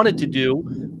Staley wanted to do,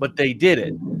 but they did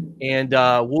it. And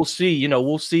we'll see,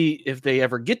 we'll see if they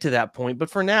ever get to that point. But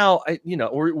for now,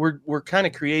 we're kind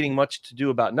of creating much to do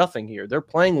about nothing here. They're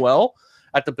playing well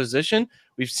at the position.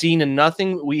 We have seen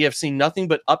nothing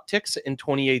but upticks in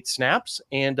 28 snaps.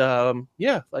 And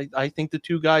I think the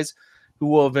two guys who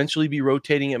will eventually be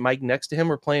rotating at Mike next to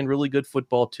him are playing really good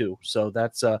football too. So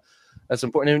that's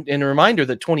important. And a reminder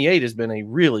that 28 has been a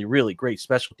really, really great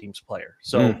special teams player.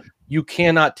 So you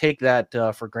cannot take that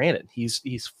for granted.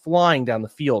 He's flying down the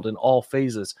field in all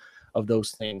phases of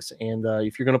those things. And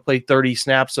if you're going to play 30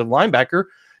 snaps of linebacker,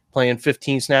 playing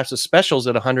 15 snaps of specials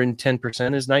at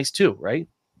 110% is nice too, right?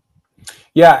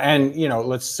 Yeah, and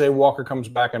let's say Walker comes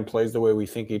back and plays the way we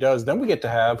think he does, then we get to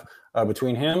have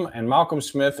between him and Malcolm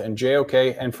Smith and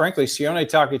JOK, and frankly, Sione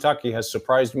Takitaki has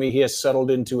surprised me. He has settled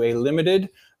into a limited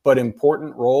but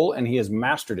important role, and he has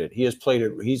mastered it. He has played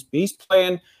it. He's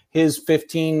playing his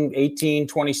 15, 18,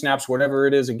 20 snaps, whatever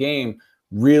it is a game,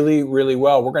 really, really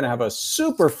well. We're going to have a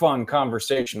super fun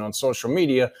conversation on social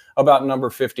media about number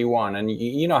 51. And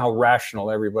you know how rational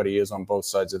everybody is on both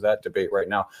sides of that debate right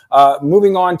now.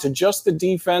 Moving on to just the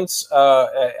defense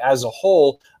as a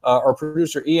whole, our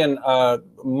producer Ian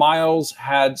Miles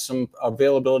had some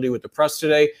availability with the press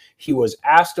today. He was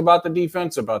asked about the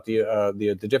defense, about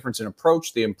the difference in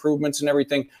approach, the improvements and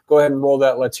everything. Go ahead and roll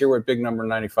that. Let's hear what big number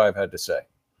 95 had to say.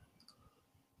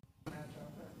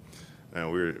 And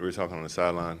we were talking on the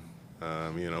sideline,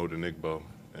 me and older Nick Bo,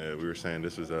 and we were saying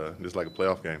this is like a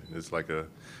playoff game. It's like a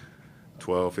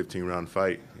 12, 15-round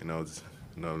fight. It's,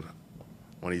 one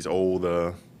of these old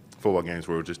football games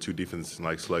where it was just two defenses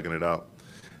like slugging it out,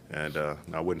 and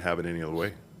I wouldn't have it any other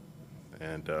way.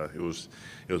 And it was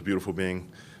beautiful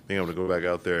being able to go back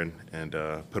out there and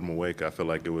put them away. I feel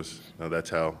like it was that's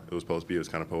how it was supposed to be. It was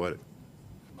kind of poetic.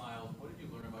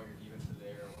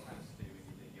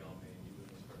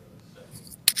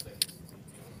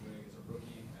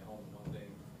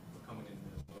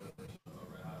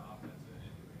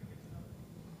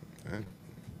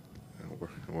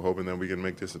 We're hoping that we can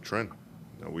make this a trend.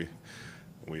 We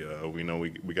know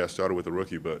we got started with a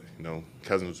rookie, but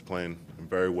Cousins was playing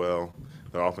very well.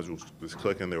 The offense was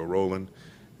clicking, they were rolling,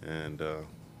 and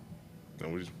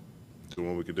we just doing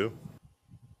what we could do.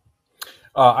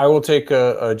 I will take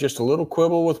just a little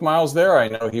quibble with Miles there. I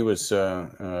know he was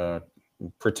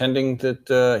pretending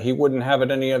that he wouldn't have it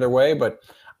any other way, but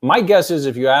my guess is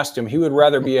if you asked him, he would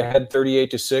rather be ahead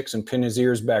 38-6 and pin his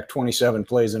ears back 27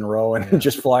 plays in a row and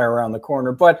just fly around the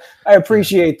corner. But I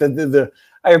appreciate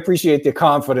the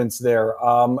confidence there.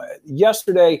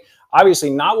 Yesterday,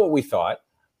 obviously not what we thought,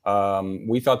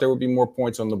 We thought there would be more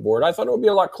points on the board. I thought it would be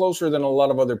a lot closer than a lot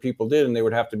of other people did, and they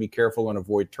would have to be careful and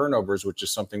avoid turnovers, which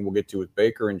is something we'll get to with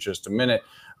Baker in just a minute.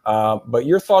 But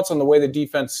your thoughts on the way the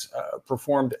defense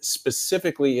performed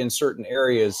specifically in certain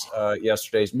areas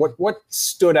yesterday? What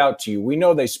stood out to you? We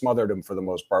know they smothered them for the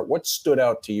most part. What stood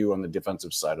out to you on the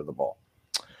defensive side of the ball?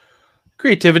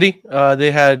 Creativity.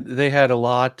 They had a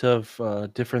lot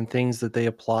of different things that they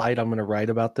applied. I'm going to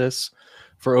write about this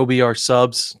for OBR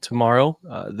subs tomorrow.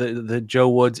 The Joe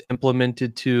Woods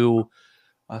implemented to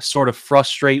sort of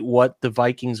frustrate what the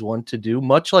Vikings want to do.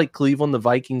 Much like Cleveland, the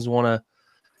Vikings want to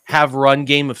have run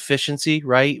game efficiency,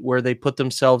 right? Where they put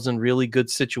themselves in really good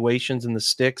situations in the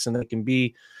sticks and they can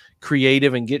be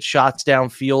creative and get shots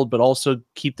downfield, but also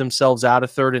keep themselves out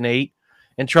of 3rd and 8.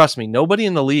 And trust me, nobody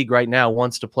in the league right now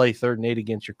wants to play 3rd and 8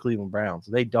 against your Cleveland Browns.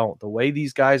 They don't. The way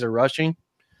these guys are rushing,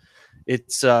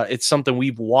 it's something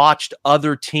we've watched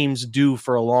other teams do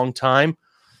for a long time,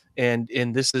 and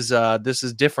this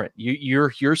is different.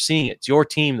 You're seeing it. It's your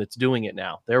team that's doing it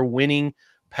now. They're winning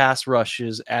pass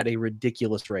rushes at a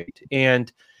ridiculous rate,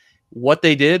 and what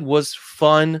they did was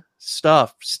fun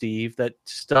stuff, Steve. That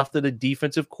stuff that a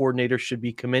defensive coordinator should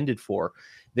be commended for.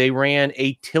 They ran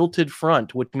a tilted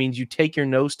front, which means you take your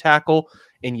nose tackle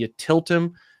and you tilt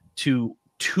him to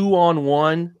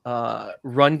 2-on-1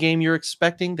 run game you're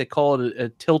expecting. They call it a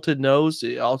tilted nose.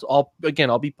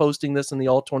 I'll be posting this in the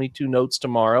All 22 notes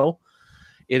tomorrow.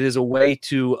 It is a way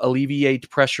to alleviate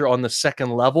pressure on the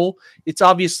second level. It's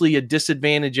obviously a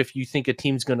disadvantage if you think a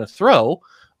team's going to throw,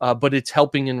 but it's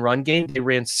helping in run game. They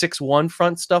ran 6-1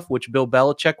 front stuff, which Bill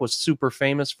Belichick was super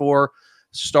famous for.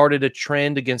 Started a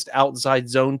trend against outside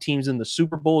zone teams in the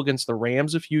Super Bowl against the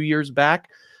Rams a few years back.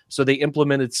 So they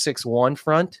implemented 6-1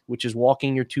 front, which is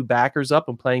walking your 2 backers up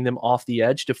and playing them off the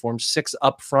edge to form 6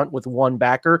 up front with 1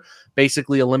 backer,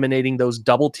 basically eliminating those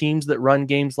double teams that run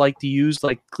games like to use,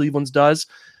 like Cleveland's does.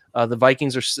 The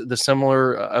Vikings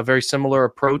are a very similar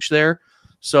approach there.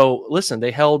 So listen,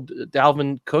 they held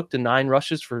Dalvin Cook to 9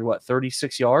 rushes for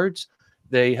 36 yards.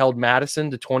 They held Madison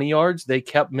to 20 yards. They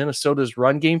kept Minnesota's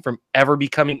run game from ever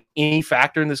becoming any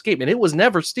factor in this game. And it was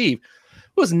never, Steve,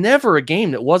 it was never a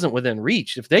game that wasn't within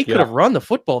reach. If they could have run the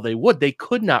football, they would. They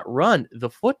could not run the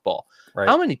football. Right.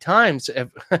 How many times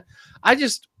have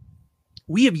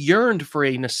we have yearned for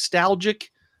a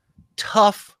nostalgic,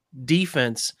 tough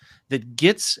defense that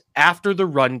gets after the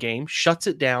run game, shuts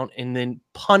it down, and then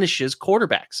punishes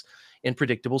quarterbacks in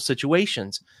predictable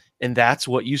situations. And that's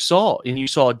what you saw. And you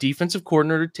saw a defensive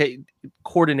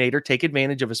coordinator take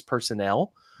advantage of his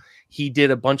personnel. He did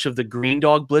a bunch of the green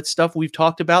dog blitz stuff we've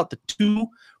talked about. The 2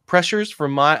 pressures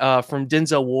from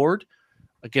Denzel Ward.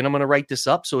 Again, I'm going to write this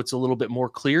up so it's a little bit more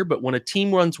clear. But when a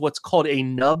team runs what's called a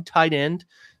nub tight end,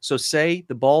 so say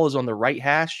the ball is on the right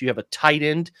hash, you have a tight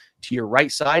end to your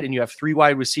right side, and you have 3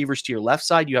 wide receivers to your left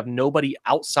side. You have nobody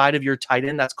outside of your tight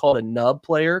end. That's called a nub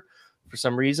player. For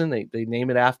some reason, they name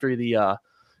it after the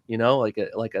like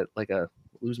a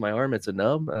lose my arm. It's a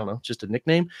nub. I don't know, just a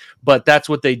nickname, but that's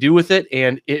what they do with it.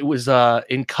 And it was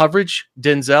in coverage.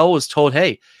 Denzel was told,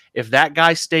 hey, if that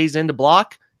guy stays in to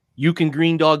block, you can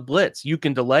green dog blitz. You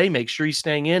can delay, make sure he's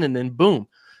staying in, and then boom.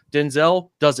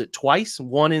 Denzel does it twice.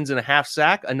 1 ends in a half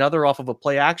sack, another off of a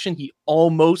play action. He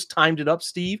almost timed it up,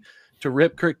 Steve, to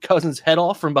rip Kirk Cousins' head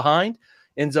off from behind.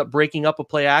 Ends up breaking up a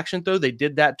play action, though. They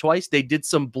did that twice. They did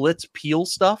some blitz peel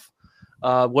stuff.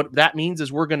 What that means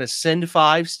is we're going to send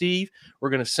 5, Steve. We're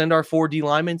going to send our 4 D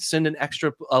linemen, send an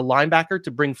extra linebacker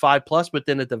to bring 5+, but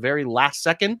then at the very last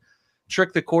second,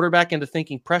 trick the quarterback into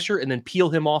thinking pressure and then peel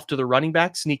him off to the running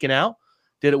back, sneaking out.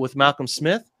 Did it with Malcolm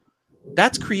Smith.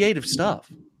 That's creative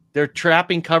stuff. They're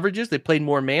trapping coverages. They played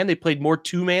more man. They played more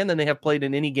 2-man than they have played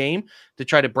in any game to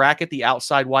try to bracket the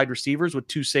outside wide receivers with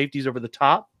 2 safeties over the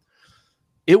top.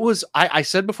 It was, I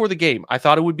said before the game, I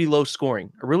thought it would be low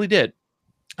scoring. I really did.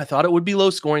 I thought it would be low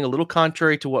scoring, a little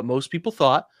contrary to what most people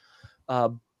thought.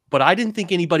 But I didn't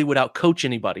think anybody would outcoach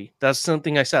anybody. That's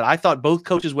something I said. I thought both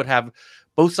coaches would have,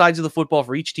 both sides of the football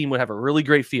for each team would have a really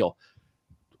great feel.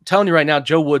 I'm telling you right now,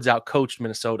 Joe Woods outcoached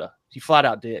Minnesota. He flat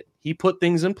out did. He put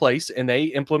things in place, and they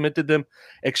implemented them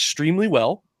extremely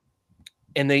well.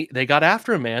 And they got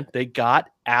after him, man. They got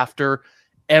after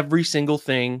every single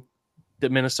thing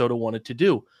that Minnesota wanted to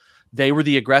do. They were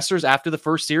the aggressors after the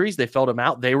first series. They felt him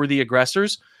out. They were the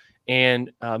aggressors,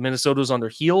 and Minnesota was on their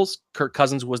heels. Kirk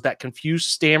Cousins was that confused,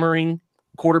 stammering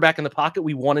quarterback in the pocket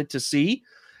we wanted to see,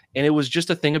 and it was just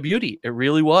a thing of beauty. It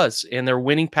really was, and they're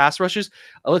winning pass rushes.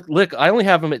 Look, I only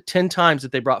have them at 10 times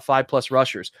that they brought 5+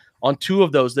 rushers. On 2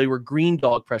 of those, they were green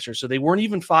dog pressures, so they weren't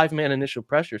even 5-man initial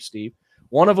pressure, Steve.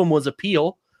 One of them was a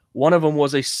peel. One of them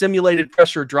was a simulated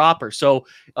pressure dropper. So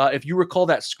if you recall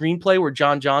that screenplay where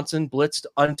John Johnson blitzed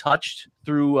untouched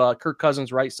through Kirk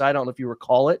Cousins' right side, I don't know if you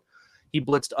recall it. He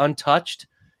blitzed untouched,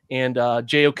 and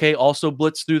JOK also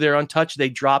blitzed through there untouched. They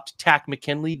dropped Tack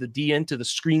McKinley, the DN, to the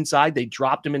screen side. They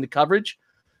dropped him into coverage.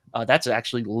 That's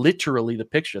actually literally the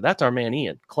picture. That's our man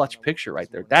Ian. Clutch picture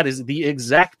right there. That is the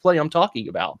exact play I'm talking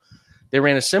about. They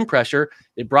ran a sim pressure.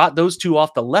 They brought those two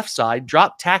off the left side,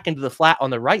 dropped Tack into the flat on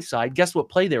the right side. Guess what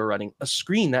play they were running? A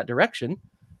screen that direction,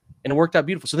 and it worked out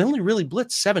beautiful. So they only really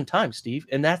blitzed 7 times, Steve,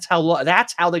 and that's how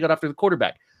they got after the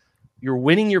quarterback. You're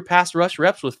winning your pass rush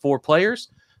reps with 4 players,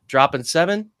 dropping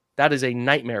 7. That is a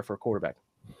nightmare for a quarterback.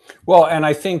 Well, and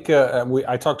I think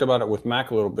I talked about it with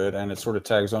Mac a little bit, and it sort of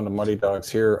tags on to Muddy Dogs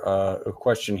here. A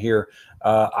question here.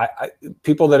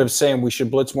 People that have saying we should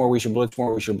blitz more, we should blitz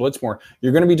more, we should blitz more.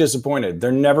 You're going to be disappointed.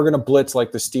 They're never going to blitz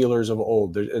like the Steelers of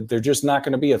old. They're just not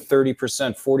going to be a 30%,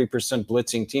 40%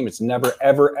 blitzing team. It's never,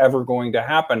 ever, ever going to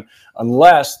happen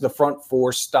unless the front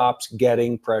 4 stops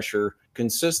getting pressure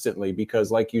consistently.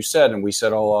 Because like you said, and we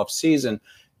said all off season,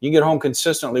 you get home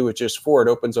consistently with just 4. It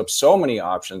opens up so many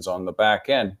options on the back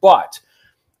end. But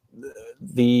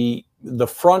the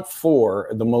front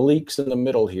 4, the Malik's in the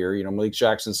middle here. Malik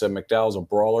Jackson said McDowell's a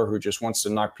brawler who just wants to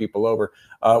knock people over,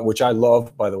 which I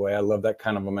love, by the way. I love that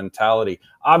kind of a mentality.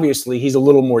 Obviously, he's a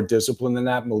little more disciplined than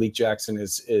that. Malik Jackson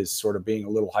is sort of being a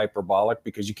little hyperbolic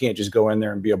because you can't just go in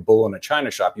there and be a bull in a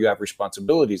china shop. You have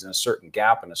responsibilities in a certain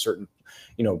gap and a certain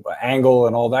angle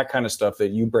and all that kind of stuff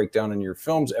that you break down in your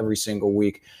films every single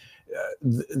week.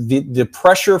 The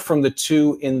pressure from the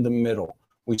 2 in the middle.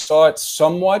 We saw it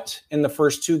somewhat in the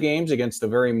first 2 games against the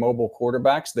very mobile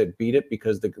quarterbacks that beat it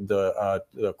because the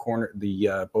corner,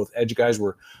 both edge guys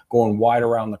were going wide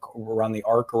around the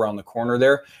arc around the corner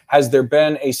there. Has there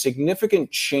been a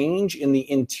significant change in the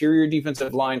interior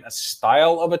defensive line, a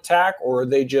style of attack, or are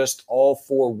they just all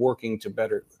 4 working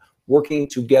together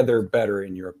better,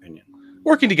 in your opinion?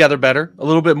 Working together better. A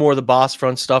little bit more of the boss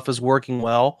front stuff is working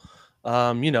well.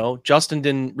 Justin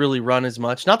didn't really run as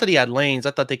much. Not that he had lanes.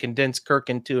 I thought they condensed Kirk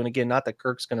into, and again, not that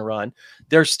Kirk's going to run.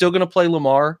 They're still going to play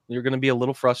Lamar. They're going to be a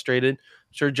little frustrated.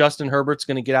 I'm sure Justin Herbert's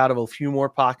going to get out of a few more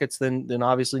pockets than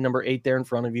obviously number 8 there in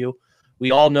front of you. We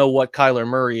all know what Kyler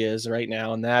Murray is right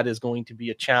now, and that is going to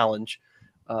be a challenge.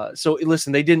 So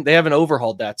listen, they haven't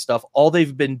overhauled that stuff. All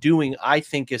they've been doing, I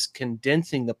think, is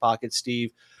condensing the pocket,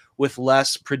 Steve, with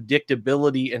less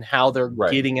predictability in how they're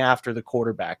getting after the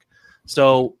quarterback.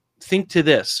 So think to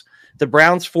this, the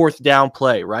Browns' 4th down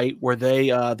play, right, where they,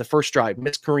 the first drive,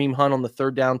 missed Kareem Hunt on the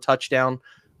 3rd down touchdown.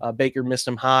 Baker missed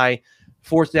him high.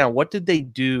 4th down, what did they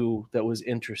do that was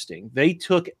interesting? They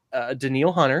took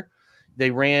Daniil Hunter. They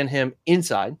ran him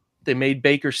inside. They made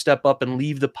Baker step up and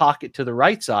leave the pocket to the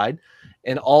right side.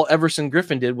 And all Everson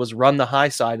Griffin did was run the high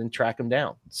side and track him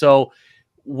down. So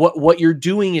what you're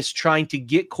doing is trying to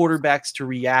get quarterbacks to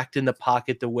react in the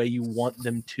pocket the way you want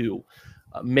them to.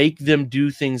 Make them do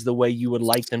things the way you would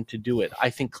like them to do it. I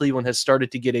think Cleveland has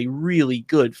started to get a really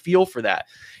good feel for that.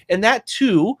 And that,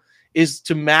 too, is,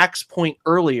 to Mac's point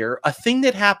earlier, a thing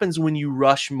that happens when you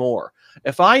rush more.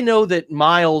 If I know that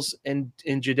Miles and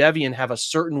Jadeveon have a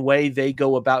certain way they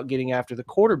go about getting after the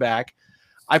quarterback,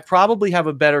 I probably have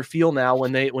a better feel now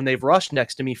when they've rushed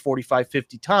next to me 45,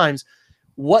 50 times,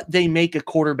 what they make a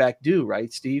quarterback do,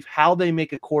 right, Steve? How they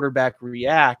make a quarterback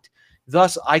react.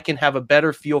 Thus, I can have a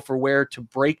better feel for where to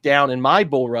break down in my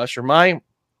bull rush or my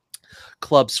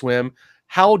club swim.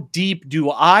 How deep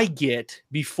do I get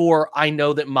before I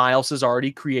know that Miles has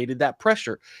already created that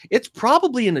pressure? It's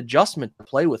probably an adjustment to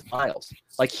play with Miles.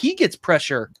 Like, he gets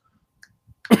pressure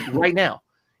right now.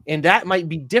 And that might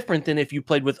be different than if you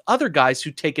played with other guys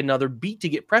who take another beat to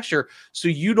get pressure so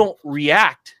you don't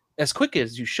react as quick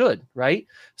as you should, right?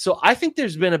 So I think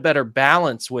there's been a better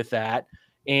balance with that.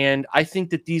 And I think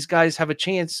that these guys have a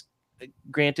chance,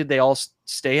 granted they all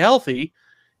stay healthy,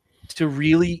 to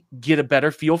really get a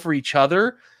better feel for each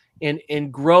other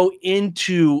and grow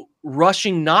into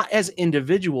rushing not as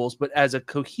individuals, but as a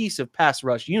cohesive pass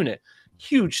rush unit.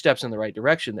 Huge steps in the right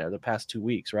direction there the past 2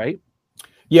 weeks, right?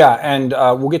 Yeah, and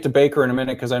we'll get to Baker in a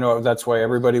minute because I know that's why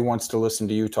everybody wants to listen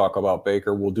to you talk about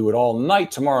Baker. We'll do it all night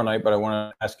tomorrow night, but I want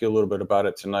to ask you a little bit about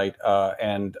it tonight.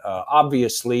 And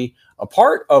obviously, a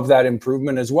part of that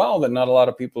improvement as well that not a lot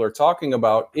of people are talking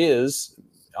about is,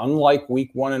 unlike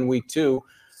week 1 and week 2,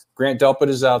 Grant Delpit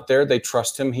is out there. They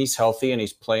trust him. He's healthy and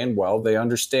he's playing well. They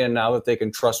understand now that they can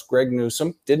trust Greg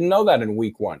Newsome. Didn't know that in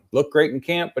week 1. Looked great in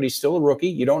camp, but he's still a rookie.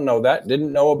 You don't know that.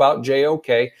 Didn't know about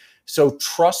JOK. So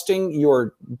trusting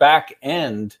your back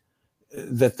end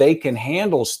that they can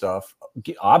handle stuff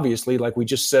obviously, like we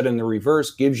just said in the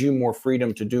reverse, gives you more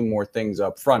freedom to do more things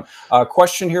up front.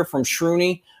 Question here from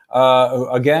Shrooney.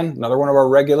 Again, another one of our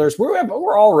regulars.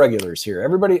 We're all regulars here.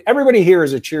 Everybody here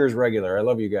is a Cheers regular. I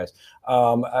love you guys.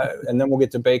 And then we'll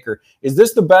get to Baker. Is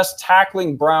this the best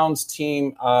tackling Browns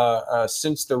team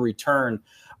since the return?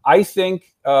 I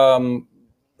think,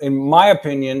 in my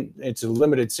opinion, it's a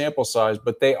limited sample size,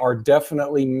 but they are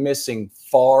definitely missing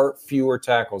far fewer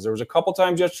tackles. There was a couple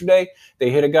times yesterday they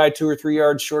hit a guy 2 or 3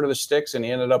 yards short of the sticks, and he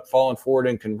ended up falling forward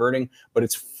and converting, but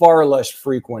it's far less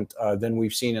frequent than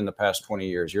we've seen in the past 20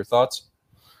 years. Your thoughts?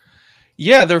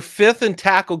 Yeah, they're 5th in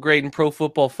tackle grade in Pro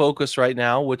Football Focus right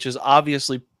now, which is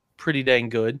obviously pretty dang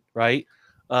good, right?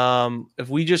 If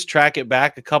we just track it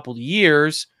back a couple of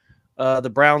years,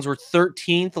 the Browns were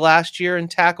 13th last year in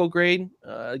tackle grade.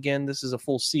 Again, this is a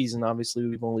full season. Obviously,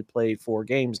 we've only played 4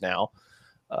 games now.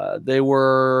 They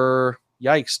were,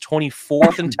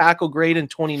 24th in tackle grade in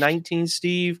 2019,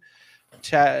 Steve.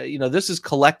 This is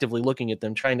collectively looking at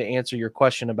them, trying to answer your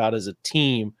question about as a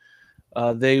team.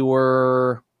 They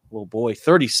were,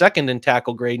 32nd in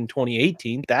tackle grade in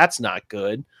 2018. That's not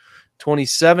good.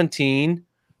 2017,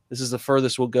 this is the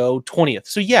furthest we'll go, 20th.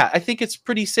 So yeah, I think it's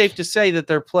pretty safe to say that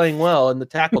they're playing well in the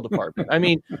tackle department. I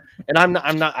mean, and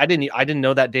I didn't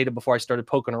know that data before I started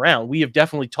poking around. We have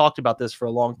definitely talked about this for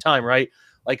a long time, right?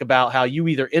 Like about how you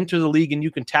either enter the league and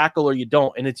you can tackle or you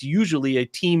don't, and it's usually a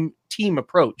team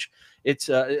approach. It's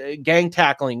gang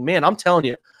tackling. Man, I'm telling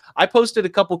you, I posted a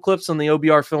couple clips on the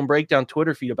OBR Film Breakdown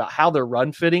Twitter feed about how they're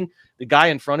run fitting. The guy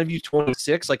in front of you,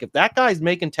 26, like if that guy's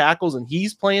making tackles and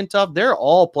he's playing tough, they're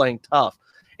all playing tough.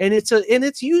 And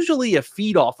it's usually a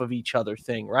feed off of each other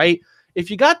thing, right?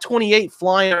 If you got 28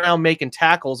 flying around making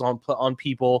tackles on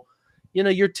people,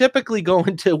 you're typically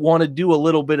going to want to do a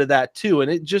little bit of that too. And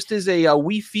it just is a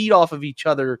we feed off of each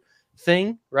other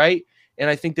thing, right? And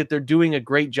I think that they're doing a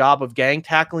great job of gang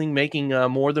tackling, making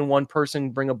more than one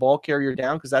person bring a ball carrier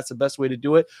down, because that's the best way to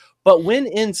do it. But when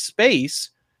in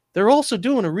space, they're also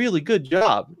doing a really good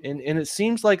job. And it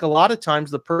seems like a lot of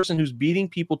times the person who's beating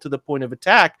people to the point of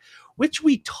attack, which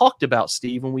we talked about,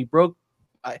 Steve, when we broke.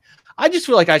 I just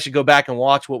feel like I should go back and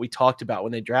watch what we talked about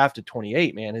when they drafted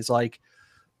 28, man. Is like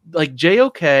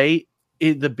JOK,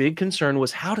 the big concern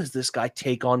was, how does this guy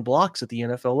take on blocks at the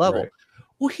NFL level? Right.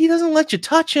 Well, he doesn't let you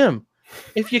touch him.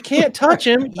 If you can't touch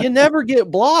him, you never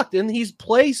get blocked. And he's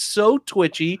plays so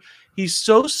twitchy. He's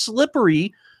so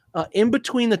slippery in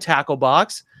between the tackle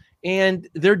box. And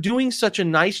they're doing such a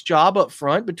nice job up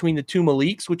front between the two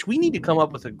Maliks, which we need to come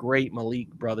up with a great Malik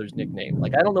brothers nickname.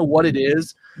 Like, I don't know what it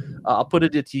is. I'll put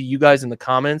it to you guys in the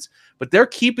comments. But they're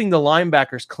keeping the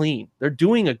linebackers clean. They're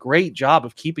doing a great job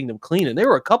of keeping them clean. And there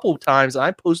were a couple of times,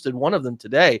 I posted one of them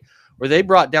today, where they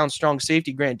brought down strong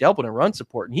safety Grant Delpit in run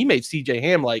support, and he made CJ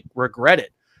Ham regret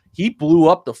it. He blew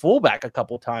up the fullback a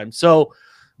couple times. So,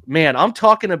 man, I'm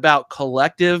talking about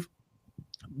collective,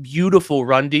 beautiful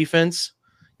run defense.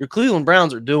 Your Cleveland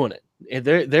Browns are doing it. And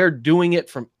they're doing it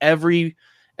from every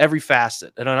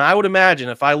facet. And I would imagine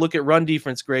if I look at run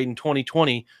defense grade in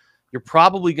 2020, you're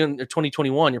probably going to, or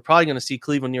 2021, you're probably going to see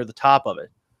Cleveland near the top of it.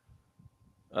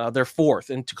 They're 4th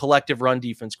in collective run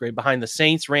defense grade behind the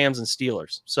Saints, Rams, and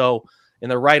Steelers. So, and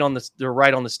they're right on the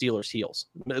Steelers' heels.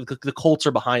 The Colts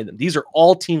are behind them. These are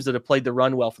all teams that have played the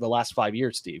run well for the last 5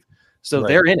 years, Steve. So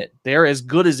They're in it. They're as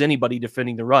good as anybody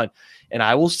defending the run. And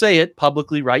I will say it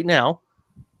publicly right now,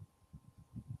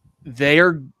 they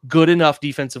are good enough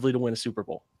defensively to win a Super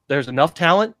Bowl. There's enough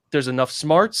talent. There's enough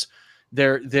smarts.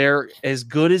 They're as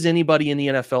good as anybody in the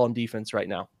NFL in defense right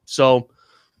now. So,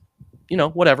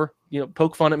 whatever.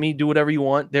 Poke fun at me, do whatever you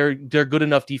want. They're good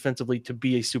enough defensively to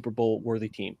be a Super Bowl worthy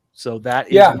team. So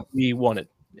that is what we wanted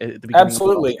at the beginning.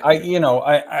 Absolutely.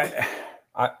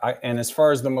 And as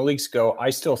far as the Maliks go, I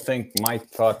still think Mike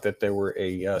thought that they were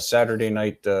a Saturday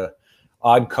night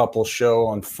odd couple show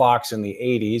on Fox in the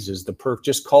 80s is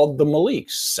just called the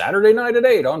Maliks, Saturday night at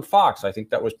 8 on Fox. I think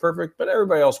that was perfect, but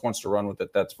everybody else wants to run with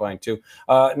it. That's fine too.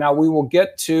 Now we will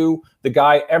get to the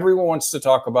guy everyone wants to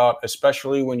talk about,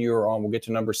 especially when you're on. We'll get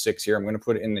to number 6 here. I'm going to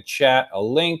put it in the chat, a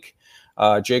link.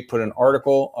 Jake put an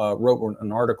article, wrote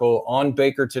an article on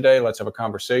Baker today. Let's have a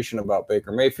conversation about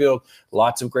Baker Mayfield.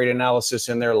 Lots of great analysis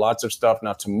in there, lots of stuff.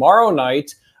 Now tomorrow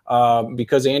night,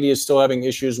 because Andy is still having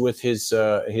issues with his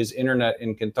internet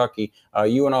in Kentucky,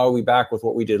 you and I will be back with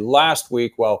what we did last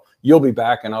week. Well, you'll be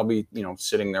back, and I'll be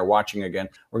sitting there watching again.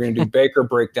 We're going to do Baker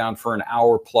breakdown for an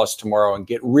hour plus tomorrow and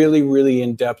get really, really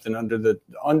in depth and we're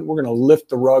going to lift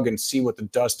the rug and see what the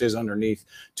dust is underneath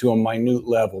to a minute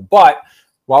level. But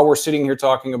while we're sitting here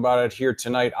talking about it here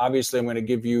tonight, obviously I'm going to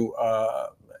give you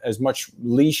as much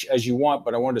leash as you want,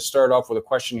 but I wanted to start off with a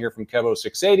question here from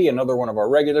Kevo680, another one of our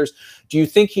regulars. Do you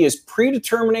think he is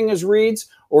predetermining his reads,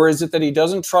 or is it that he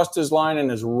doesn't trust his line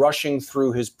and is rushing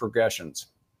through his progressions?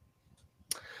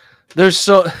 It's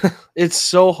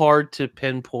so hard to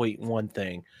pinpoint one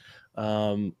thing.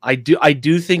 I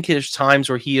do think there's times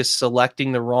where he is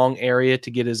selecting the wrong area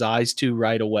to get his eyes to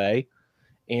right away,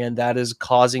 and that is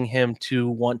causing him to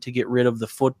want to get rid of the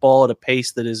football at a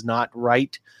pace that is not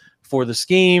right for the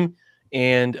scheme.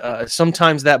 And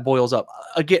sometimes that boils up.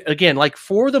 Again, like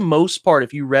for the most part,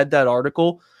 if you read that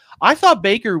article, I thought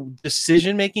Baker,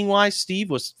 decision-making wise, Steve,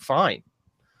 was fine.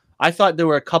 I thought there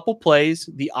were a couple plays,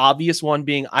 the obvious one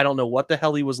being, I don't know what the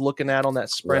hell he was looking at on that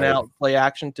sprint out play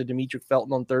action to Demetric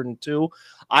Felton on 3rd and 2.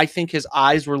 I think his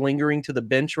eyes were lingering to the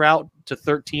bench route to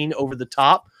 13 over the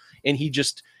top, and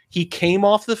he came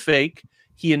off the fake.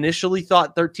 He initially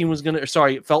thought Felton was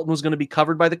going to be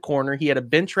covered by the corner. He had a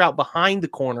bench route behind the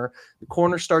corner. The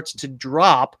corner starts to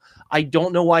drop. I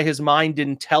don't know why his mind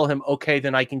didn't tell him, okay,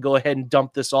 then I can go ahead and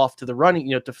dump this off to the running,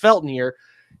 to Felton here.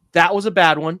 That was a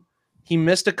bad one. He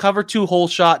missed a cover 2 hole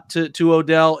shot to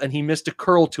Odell, and he missed a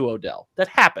curl to Odell. That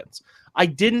happens. I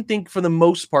didn't think for the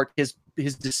most part his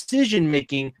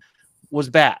decision-making was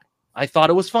bad. I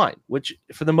thought it was fine, which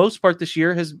for the most part this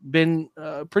year has been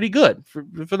pretty good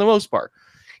for the most part.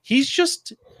 He's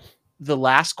just the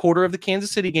last quarter of the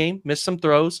Kansas City game, missed some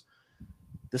throws.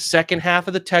 The second half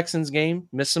of the Texans game,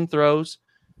 missed some throws.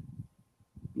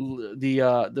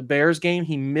 The Bears game,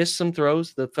 he missed some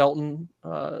throws. The Felton,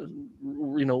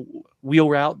 wheel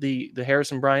route, the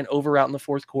Harrison Bryant over route in the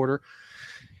fourth quarter.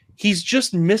 He's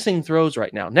just missing throws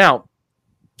right now. Now,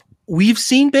 we've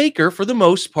seen Baker, for the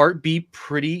most part, be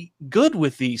pretty good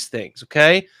with these things,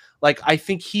 okay? Like, I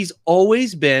think he's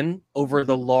always been, over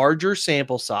the larger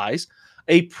sample size,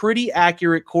 a pretty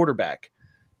accurate quarterback.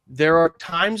 There are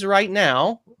times right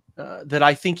now that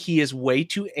I think he is way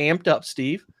too amped up,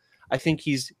 Steve. I think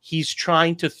he's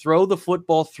trying to throw the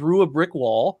football through a brick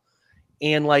wall,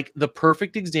 and like the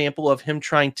perfect example of him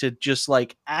trying to just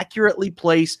like accurately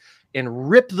place and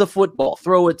rip the football,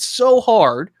 throw it so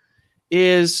hard,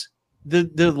 is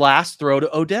the last throw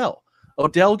to Odell.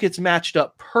 Odell gets matched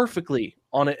up perfectly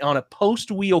on a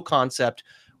post wheel concept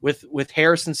with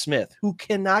Harrison Smith, who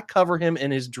cannot cover him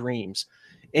in his dreams.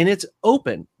 And it's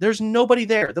open. There's nobody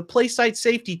there. The play side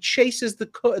safety chases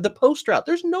the post route.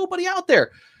 There's nobody out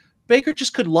there. Baker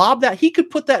just could lob that. He could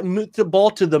put the ball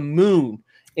to the moon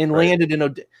and land it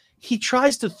in he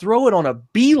tries to throw it on a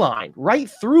beeline right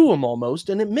through him almost,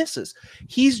 and it misses.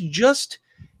 He's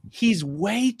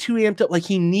way too amped up. Like,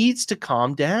 he needs to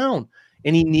calm down,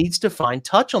 and he needs to find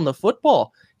touch on the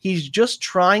football. He's just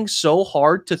trying so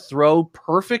hard to throw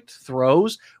perfect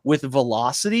throws with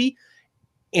velocity,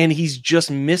 and he's just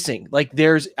missing. Like,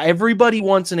 everybody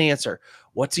wants an answer.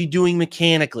 What's he doing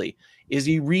mechanically? Is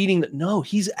he reading that? No,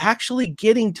 he's actually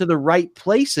getting to the right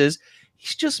places.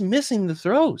 He's just missing the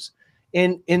throws.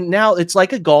 And now it's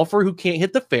like a golfer who can't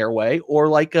hit the fairway, or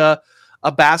like a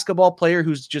basketball player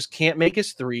who's just can't make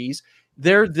his threes.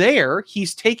 They're there.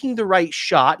 He's taking the right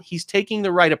shot. He's taking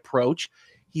the right approach.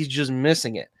 He's just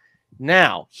missing it.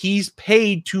 Now, he's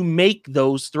paid to make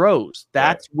those throws.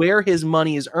 That's where his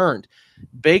money is earned.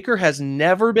 Baker has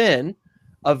never been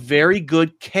a very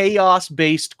good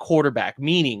chaos-based quarterback,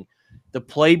 meaning the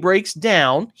play breaks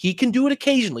down. He can do it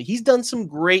occasionally. He's done some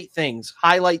great things,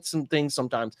 highlight some things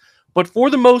sometimes. But for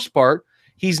the most part,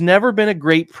 he's never been a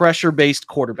great pressure-based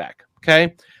quarterback,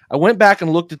 okay? I went back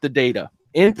and looked at the data.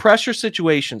 In pressure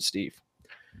situations, Steve,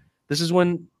 this is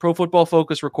when Pro Football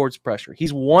Focus records pressure.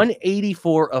 He's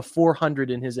 184 of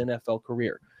 400 in his NFL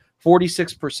career,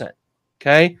 46%,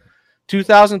 okay?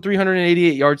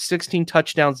 2,388 yards, 16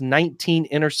 touchdowns, 19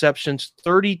 interceptions,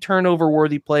 30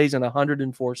 turnover-worthy plays, and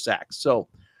 104 sacks. So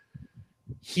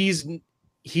he's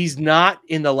not,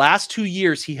 in the last 2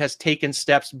 years, he has taken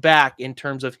steps back in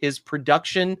terms of his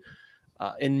production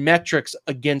and metrics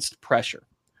against pressure.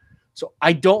 So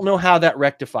I don't know how that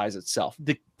rectifies itself.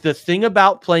 The thing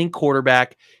about playing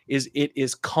quarterback is it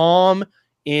is calm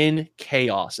in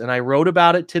chaos. And I wrote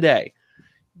about it today.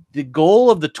 The goal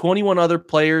of the 21 other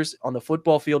players on the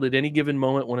football field at any given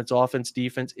moment when it's offense,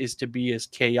 defense, is to be as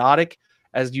chaotic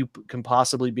as you can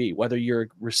possibly be, whether you're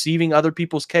receiving other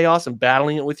people's chaos and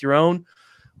battling it with your own,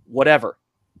 whatever.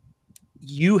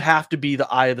 You have to be the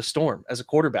eye of the storm as a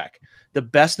quarterback. The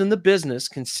best in the business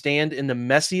can stand in the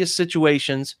messiest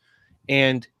situations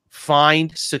and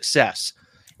find success.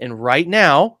 And right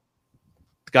now,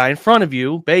 the guy in front of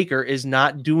you, Baker, is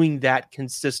not doing that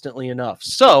consistently enough.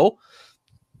 So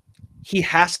he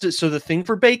has to. So the thing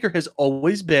for Baker has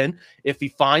always been, if he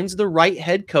finds the right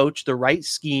head coach, the right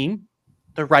scheme,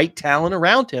 the right talent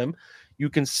around him, you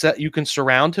can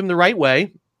surround him the right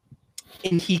way,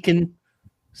 and he can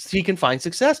find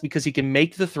success because he can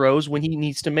make the throws when he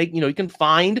needs to make, he can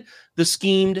find the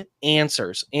schemed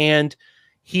answers, and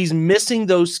he's missing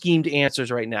those schemed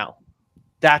answers right now.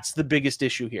 That's the biggest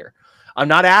issue here. I'm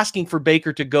not asking for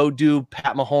Baker to go do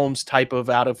Pat Mahomes type of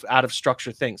out of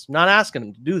structure things. I'm not asking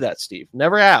him to do that, Steve.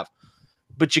 Never have.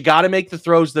 But you got to make the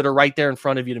throws that are right there in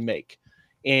front of you to make.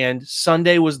 And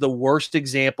Sunday was the worst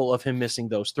example of him missing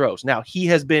those throws. Now, he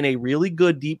has been a really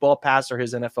good deep ball passer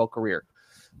his NFL career.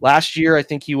 Last year, I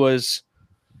think he was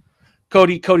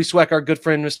Cody Sweck, our good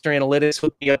friend, Mr. Analytics,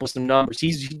 hooked me up with some numbers.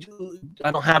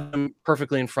 I don't have them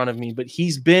perfectly in front of me, but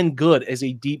he's been good as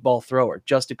a deep ball thrower,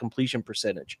 just a completion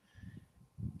percentage.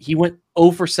 He went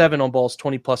 0 for 7 on balls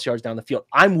 20-plus yards down the field.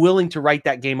 I'm willing to write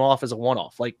that game off as a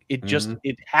one-off. Like, it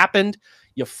happened.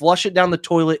 You flush it down the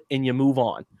toilet, and you move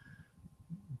on.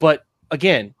 But,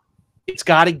 again, it's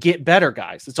got to get better,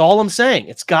 guys. That's all I'm saying.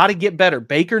 It's got to get better.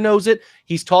 Baker knows it.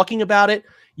 He's talking about it.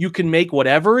 You can make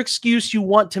whatever excuse you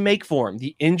want to make for him.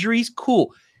 The injury's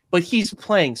cool, but he's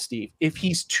playing, Steve. If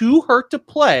he's too hurt to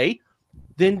play,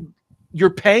 then you're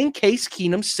paying Case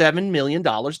Keenum $7 million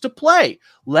to play.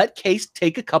 Let Case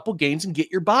take a couple games and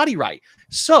get your body right.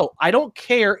 So I don't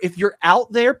care if you're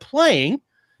out there playing.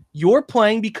 You're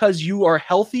playing because you are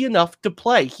healthy enough to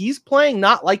play. He's playing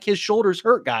not like his shoulders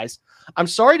hurt, guys. I'm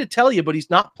sorry to tell you, but he's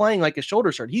not playing like his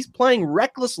shoulders hurt. He's playing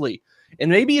recklessly.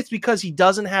 And maybe it's because he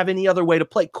doesn't have any other way to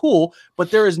play. Cool,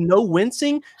 but there is no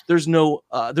wincing. There's no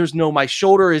my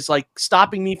shoulder is like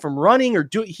stopping me from running or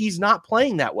doing. He's not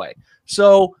playing that way.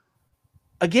 So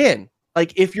again,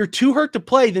 like if you're too hurt to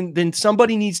play, then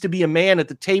somebody needs to be a man at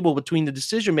the table between the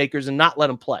decision makers and not let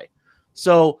him play.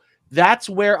 So that's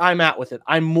where I'm at with it.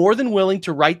 I'm more than willing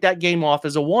to write that game off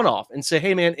as a one-off and say,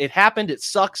 hey, man, it happened. It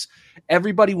sucks.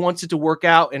 Everybody wants it to work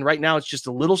out. And right now it's just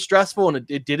a little stressful and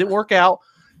it didn't work out.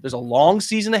 There's a long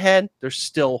season ahead. There's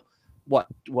still,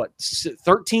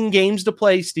 13 games to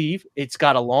play, Steve. It's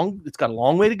got a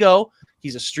long way to go.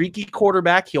 He's a streaky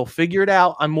quarterback. He'll figure it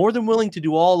out. I'm more than willing to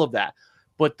do all of that.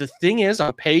 But the thing is,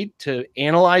 I'm paid to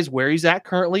analyze where he's at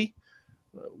currently,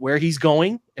 where he's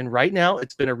going. And right now,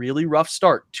 it's been a really rough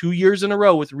start. 2 years in a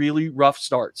row with really rough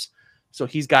starts. So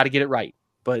he's got to get it right.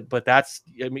 But that's,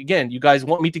 again, you guys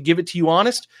want me to give it to you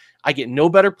honest. I get no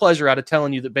better pleasure out of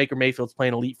telling you that Baker Mayfield's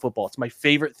playing elite football. It's my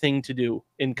favorite thing to do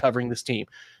in covering this team.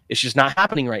 It's just not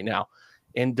happening right now.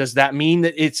 And does that mean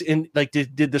that it's in, like,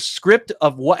 did the script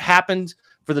of what happened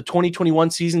for the 2021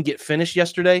 season get finished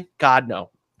yesterday? God, no.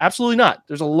 Absolutely not.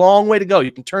 There's a long way to go.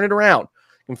 You can turn it around.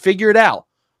 You can figure it out.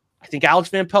 I think Alex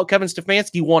Van Pelt, Kevin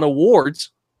Stefanski won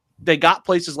awards. They got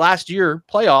places last year,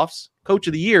 playoffs, coach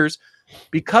of the years,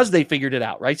 because they figured it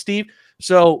out, right, Steve?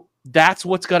 So that's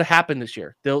what's going to happen this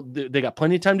year. They got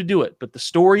plenty of time to do it, but the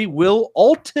story will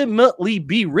ultimately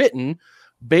be written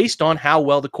based on how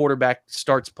well the quarterback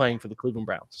starts playing for the Cleveland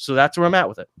Browns. So that's where I'm at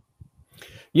with it.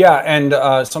 Yeah,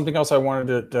 and something else I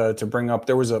wanted to bring up.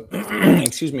 There was a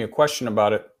a question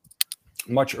about it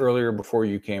much earlier before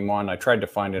you came on. I tried to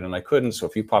find it and I couldn't. So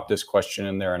if you popped this question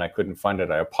in there and I couldn't find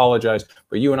it, I apologize.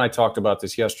 But you and I talked about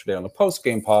this yesterday on the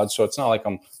post-game pod, so it's not like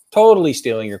I'm totally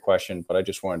stealing your question, but I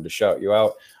just wanted to shout you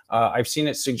out. I've seen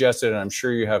it suggested, and I'm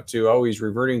sure you have too, oh, he's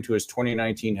reverting to his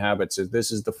 2019 habits.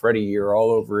 This is the Freddie year all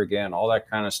over again, all that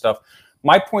kind of stuff.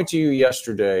 My point to you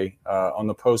yesterday on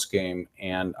the post game,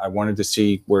 and I wanted to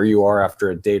see where you are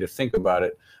after a day to think about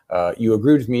it. You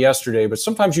agreed with me yesterday, but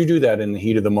sometimes you do that in the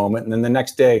heat of the moment. And then the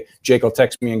next day, Jake will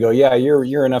text me and go, yeah,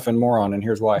 you're an effing moron, and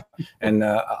here's why. And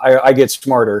I get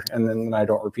smarter, and then I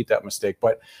don't repeat that mistake.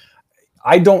 But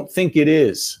I don't think it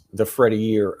is the Freddie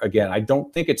year again. I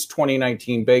don't think it's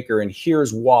 2019 Baker, and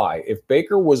here's why. If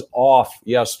Baker was off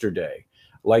yesterday,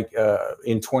 like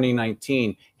in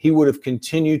 2019, he would have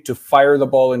continued to fire the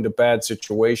ball into bad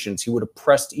situations. He would have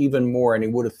pressed even more, and he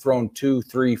would have thrown 2,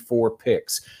 3, 4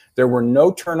 picks. There were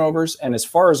no turnovers, and as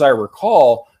far as I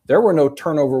recall, there were no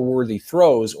turnover-worthy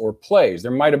throws or plays.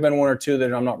 There might have been one or two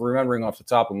that I'm not remembering off the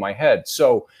top of my head.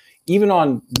 So even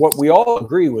on what we all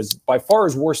agree was by far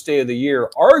his worst day of the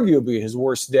year, arguably his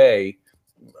worst day,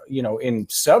 in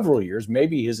several years,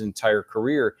 maybe his entire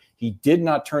career, he did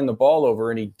not turn the ball over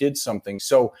and he did something.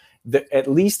 So at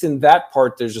least in that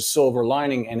part, there's a silver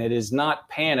lining, and it is not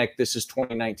panic. This is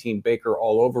 2019 Baker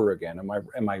all over again.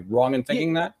 Am I wrong in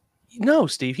thinking that? No,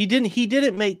 Steve, he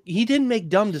didn't make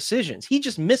dumb decisions. He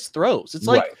just missed throws. It's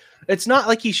like, It's not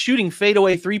like he's shooting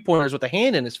fadeaway 3-pointers with a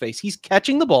hand in his face. He's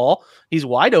catching the ball, he's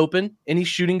wide open, and he's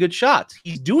shooting good shots.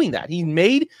 He's doing that. He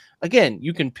made, again,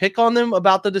 you can pick on them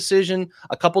about the decision,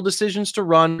 a couple decisions to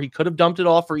run. He could have dumped it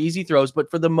off for easy throws, but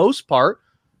for the most part,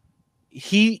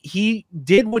 he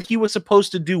did what he was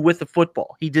supposed to do with the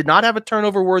football. He did not have a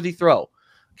turnover worthy throw.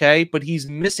 Okay, but he's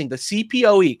missing the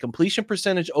CPOE, completion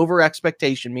percentage over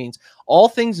expectation, means all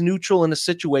things neutral in a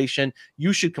situation,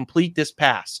 you should complete this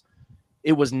pass.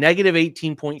 It was negative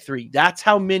 18.3. That's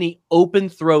how many open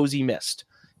throws he missed.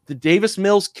 The Davis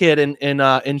Mills kid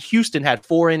in Houston had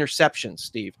 4 interceptions,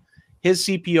 Steve. His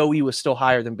CPOE was still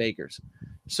higher than Baker's.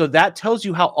 So that tells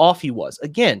you how off he was.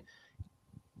 Again,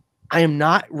 I am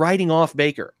not writing off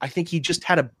Baker. I think he just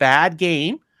had a bad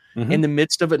game in the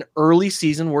midst of an early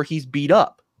season where he's beat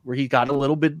up, where he got a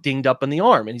little bit dinged up in the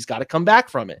arm, and he's got to come back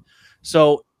from it.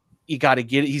 So he's got to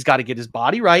get his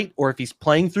body right, or if he's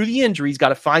playing through the injury, he's got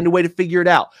to find a way to figure it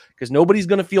out, because nobody's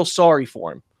going to feel sorry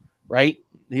for him, right?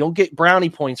 You don't get brownie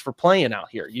points for playing out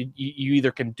here. You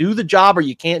either can do the job or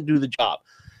you can't do the job.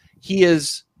 He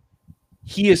is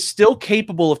still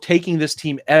capable of taking this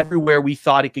team everywhere we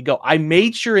thought it could go. I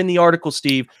made sure in the article,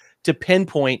 Steve, to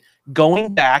pinpoint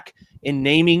going back and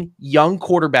naming young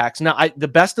quarterbacks. Now, the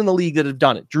best in the league that have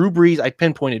done it. Drew Brees, I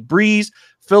pinpointed Brees,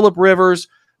 Phillip Rivers,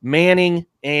 Manning,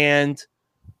 and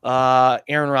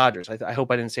Aaron Rodgers. I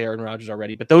hope I didn't say Aaron Rodgers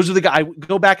already, but those are the guys. I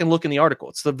go back and look in the article.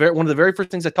 It's one of the very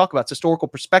first things I talk about. It's historical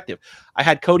perspective. I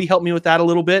had Cody help me with that a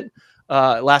little bit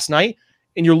last night.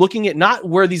 And you're looking at not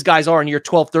where these guys are in year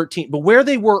 12, 13, but where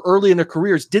they were early in their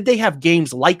careers. Did they have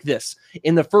games like this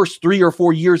in the first 3 or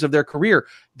 4 years of their career?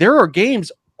 There are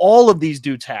games all of these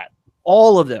dudes had,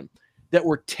 all of them, that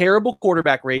were terrible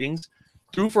quarterback ratings,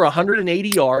 threw for 180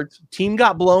 yards, team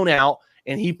got blown out,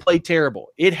 and he played terrible.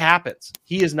 It happens.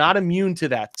 He is not immune to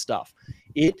that stuff.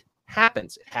 It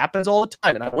happens. It happens all the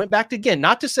time. And I went back to, again,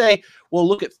 not to say, well,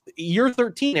 look at year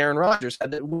 13, Aaron Rodgers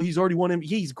had that. Well, he's already won him.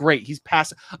 He's great. He's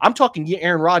past. I'm talking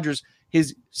Aaron Rodgers,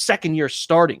 his second year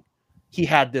starting. He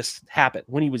had this happen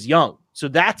when he was young. So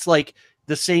that's like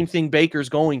the same thing Baker's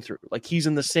going through. Like, he's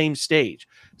in the same stage.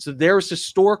 So there's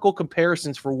historical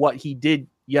comparisons for what he did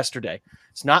yesterday.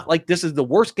 It's not like this is the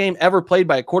worst game ever played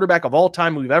by a quarterback of all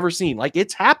time we've ever seen. Like,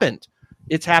 it's happened.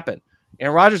 It's happened.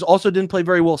 Aaron Rodgers also didn't play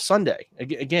very well Sunday.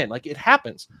 Again, like, it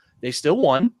happens. They still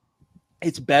won.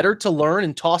 It's better to learn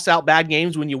and toss out bad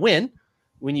games when you win,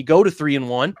 when you go to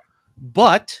 3-1.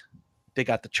 But they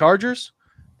got the Chargers,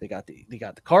 they got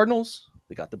the Cardinals,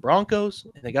 they got the Broncos,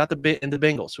 and they got the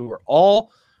Bengals, who are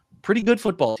all pretty good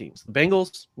football teams. The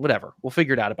Bengals, whatever, we'll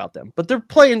figure it out about them. But they're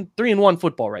playing 3-1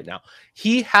 football right now.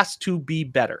 He has to be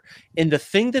better. And the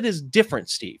thing that is different,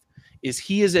 Steve, is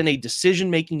he is in a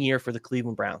decision-making year for the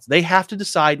Cleveland Browns. They have to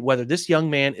decide whether this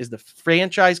young man is the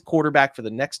franchise quarterback for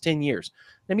the next 10 years.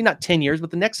 Maybe not 10 years,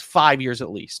 but the next 5 years at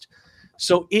least.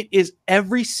 So it is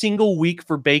every single week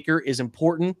for Baker is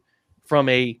important from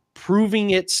a proving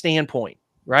it standpoint,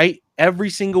 right? Every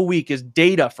single week is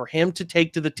data for him to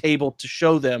take to the table to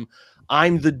show them,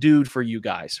 I'm the dude for you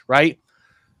guys, right?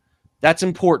 That's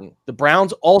important. The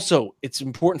Browns also, it's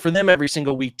important for them every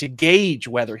single week to gauge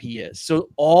whether he is. So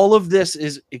all of this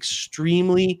is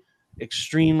extremely,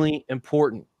 extremely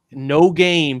important. No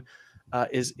game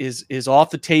is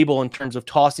off the table in terms of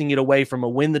tossing it away from a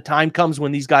win. The time comes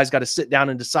when these guys got to sit down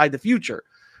and decide the future,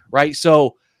 right?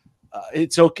 So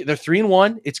it's okay. They're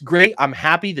 3-1. It's great. I'm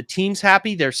happy. The team's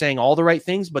happy. They're saying all the right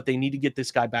things, but they need to get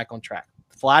this guy back on track,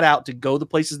 flat out, to go the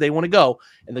places they want to go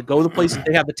and to go the places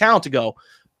they have the talent to go.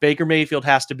 Baker Mayfield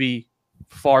has to be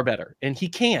far better, and he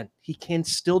can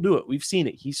still do it. We've seen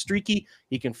it. He's streaky.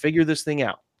 He can figure this thing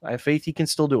out. I have faith he can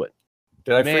still do it.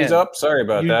 Did I freeze up? Sorry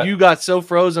about that. You got so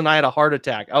frozen, I had a heart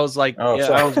attack. I was like,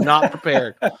 I was not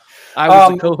prepared. I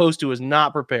was the co-host who was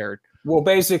not prepared. Well,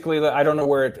 basically, I don't know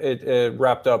where it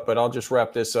wrapped up, but I'll just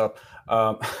wrap this up.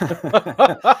 All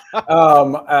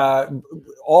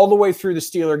the way through the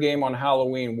Steeler game on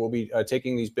Halloween, we'll be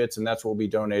taking these bits, and that's what will be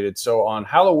donated. So on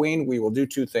Halloween, we will do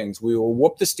two things. We will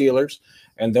whoop the Steelers,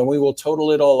 and then we will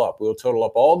total it all up. We will total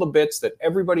up all the bits that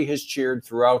everybody has cheered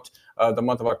throughout the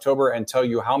month of October and tell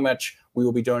you how much we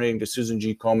will be donating to Susan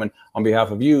G. Komen on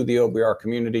behalf of you, the OBR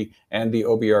community, and the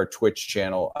OBR Twitch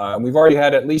channel. We've already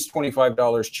had at least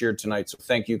 $25 cheered tonight, so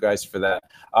thank you guys for that.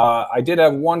 I did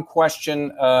have one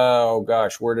question. Oh,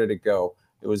 gosh, where did it go?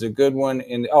 It was a good one.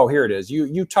 Here it is.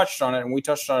 You touched on it, and we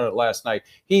touched on it last night.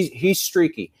 He's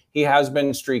streaky. He has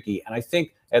been streaky, and I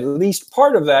think at least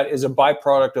part of that is a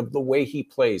byproduct of the way he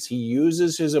plays. He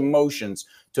uses his emotions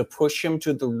to push him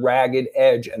to the ragged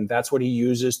edge, and that's what he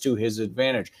uses to his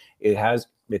advantage.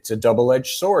 It's a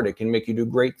double-edged sword. It can make you do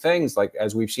great things, like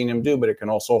as we've seen him do, but it can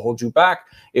also hold you back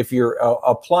if you're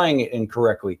applying it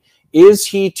incorrectly. Is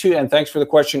he to? And thanks for the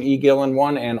question, E. Gillen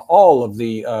one, and all of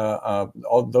the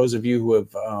all those of you who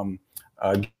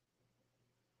have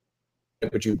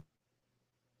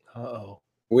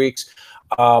weeks.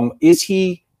 Is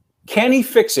he Can he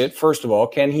fix it? First of all,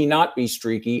 can he not be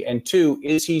streaky? And two,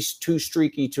 is he too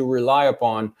streaky to rely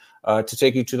upon to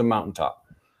take you to the mountaintop?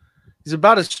 He's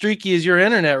about as streaky as your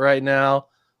internet right now.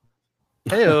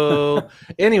 Hey-o.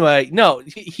 Anyway, no,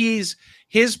 his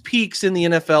peaks in the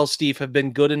NFL, Steve, have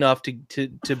been good enough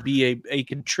to be a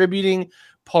contributing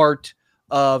part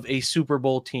of a Super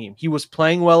Bowl team. He was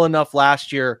playing well enough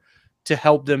last year to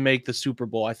help them make the Super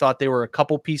Bowl. I thought they were a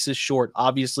couple pieces short.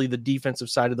 Obviously, the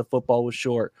defensive side of the football was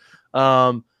short.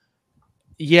 I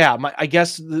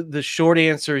guess the short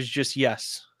answer is just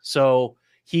yes. So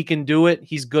he can do it.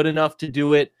 He's good enough to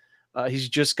do it. He's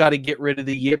just got to get rid of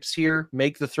the yips here,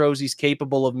 make the throws he's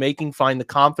capable of making, find the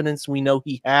confidence we know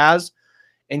he has,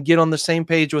 and get on the same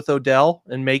page with Odell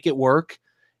and make it work.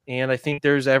 And I think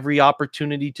there's every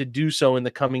opportunity to do so in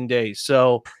the coming days.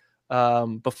 So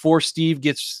before Steve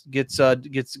gets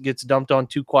dumped on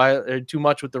too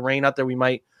much with the rain out there, we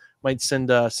might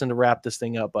send a wrap this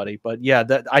thing up, buddy. But yeah,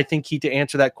 that I think he, to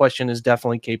answer that question, is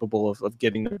definitely capable of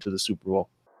getting them to the Super Bowl.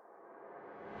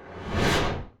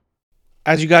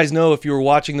 As you guys know, if you were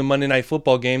watching the Monday Night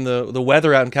Football game, the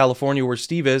weather out in California, where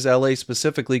Steve is, LA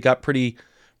specifically, got pretty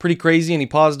crazy, and he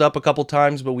paused up a couple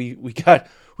times, but we got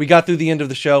through the end of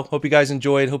the show. Hope you guys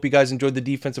enjoyed. Hope you guys enjoyed the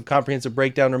defensive comprehensive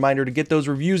breakdown. Reminder to get those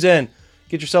reviews in.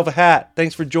 Get yourself a hat.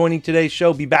 Thanks for joining today's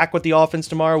show. Be back with the offense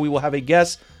tomorrow. We will have a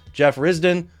guest, Jeff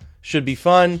Risdon. Should be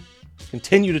fun.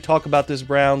 Continue to talk about this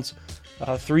Browns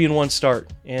 3-1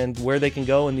 start and where they can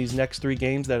go in these next 3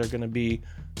 games that are going to be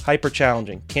hyper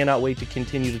challenging. Cannot wait to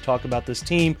continue to talk about this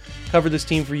team, cover this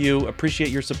team for you. Appreciate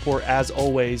your support as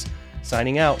always.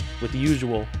 Signing out with the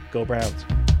usual, Go Browns.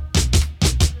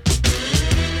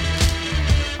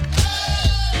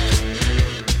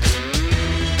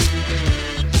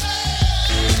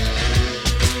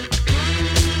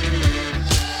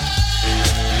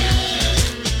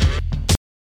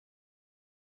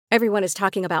 Everyone is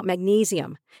talking about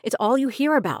magnesium. It's all you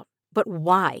hear about. But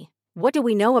why? What do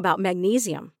we know about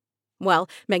magnesium? Well,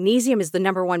 magnesium is the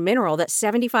 #1 mineral that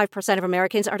 75% of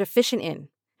Americans are deficient in.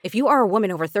 If you are a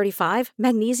woman over 35,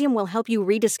 magnesium will help you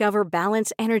rediscover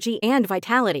balance, energy, and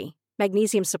vitality.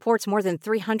 Magnesium supports more than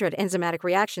 300 enzymatic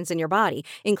reactions in your body,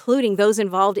 including those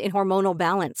involved in hormonal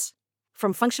balance.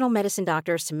 From functional medicine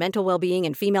doctors to mental well-being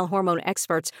and female hormone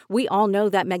experts, we all know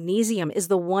that magnesium is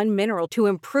the one mineral to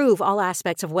improve all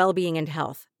aspects of well-being and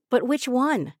health. But which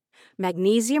one?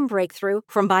 Magnesium Breakthrough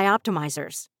from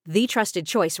Bioptimizers, the trusted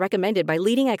choice recommended by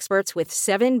leading experts with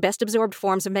 7 best-absorbed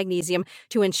forms of magnesium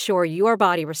to ensure your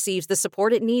body receives the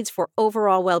support it needs for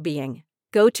overall well-being.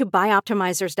 Go to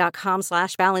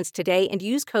bioptimizers.com/balance today and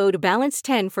use code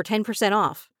BALANCE10 for 10%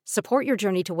 off. Support your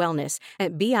journey to wellness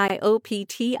at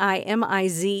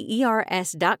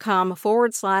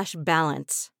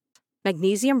bioptimizers.com/balance.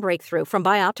 Magnesium Breakthrough from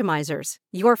Bioptimizers,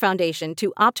 your foundation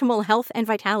to optimal health and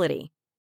vitality.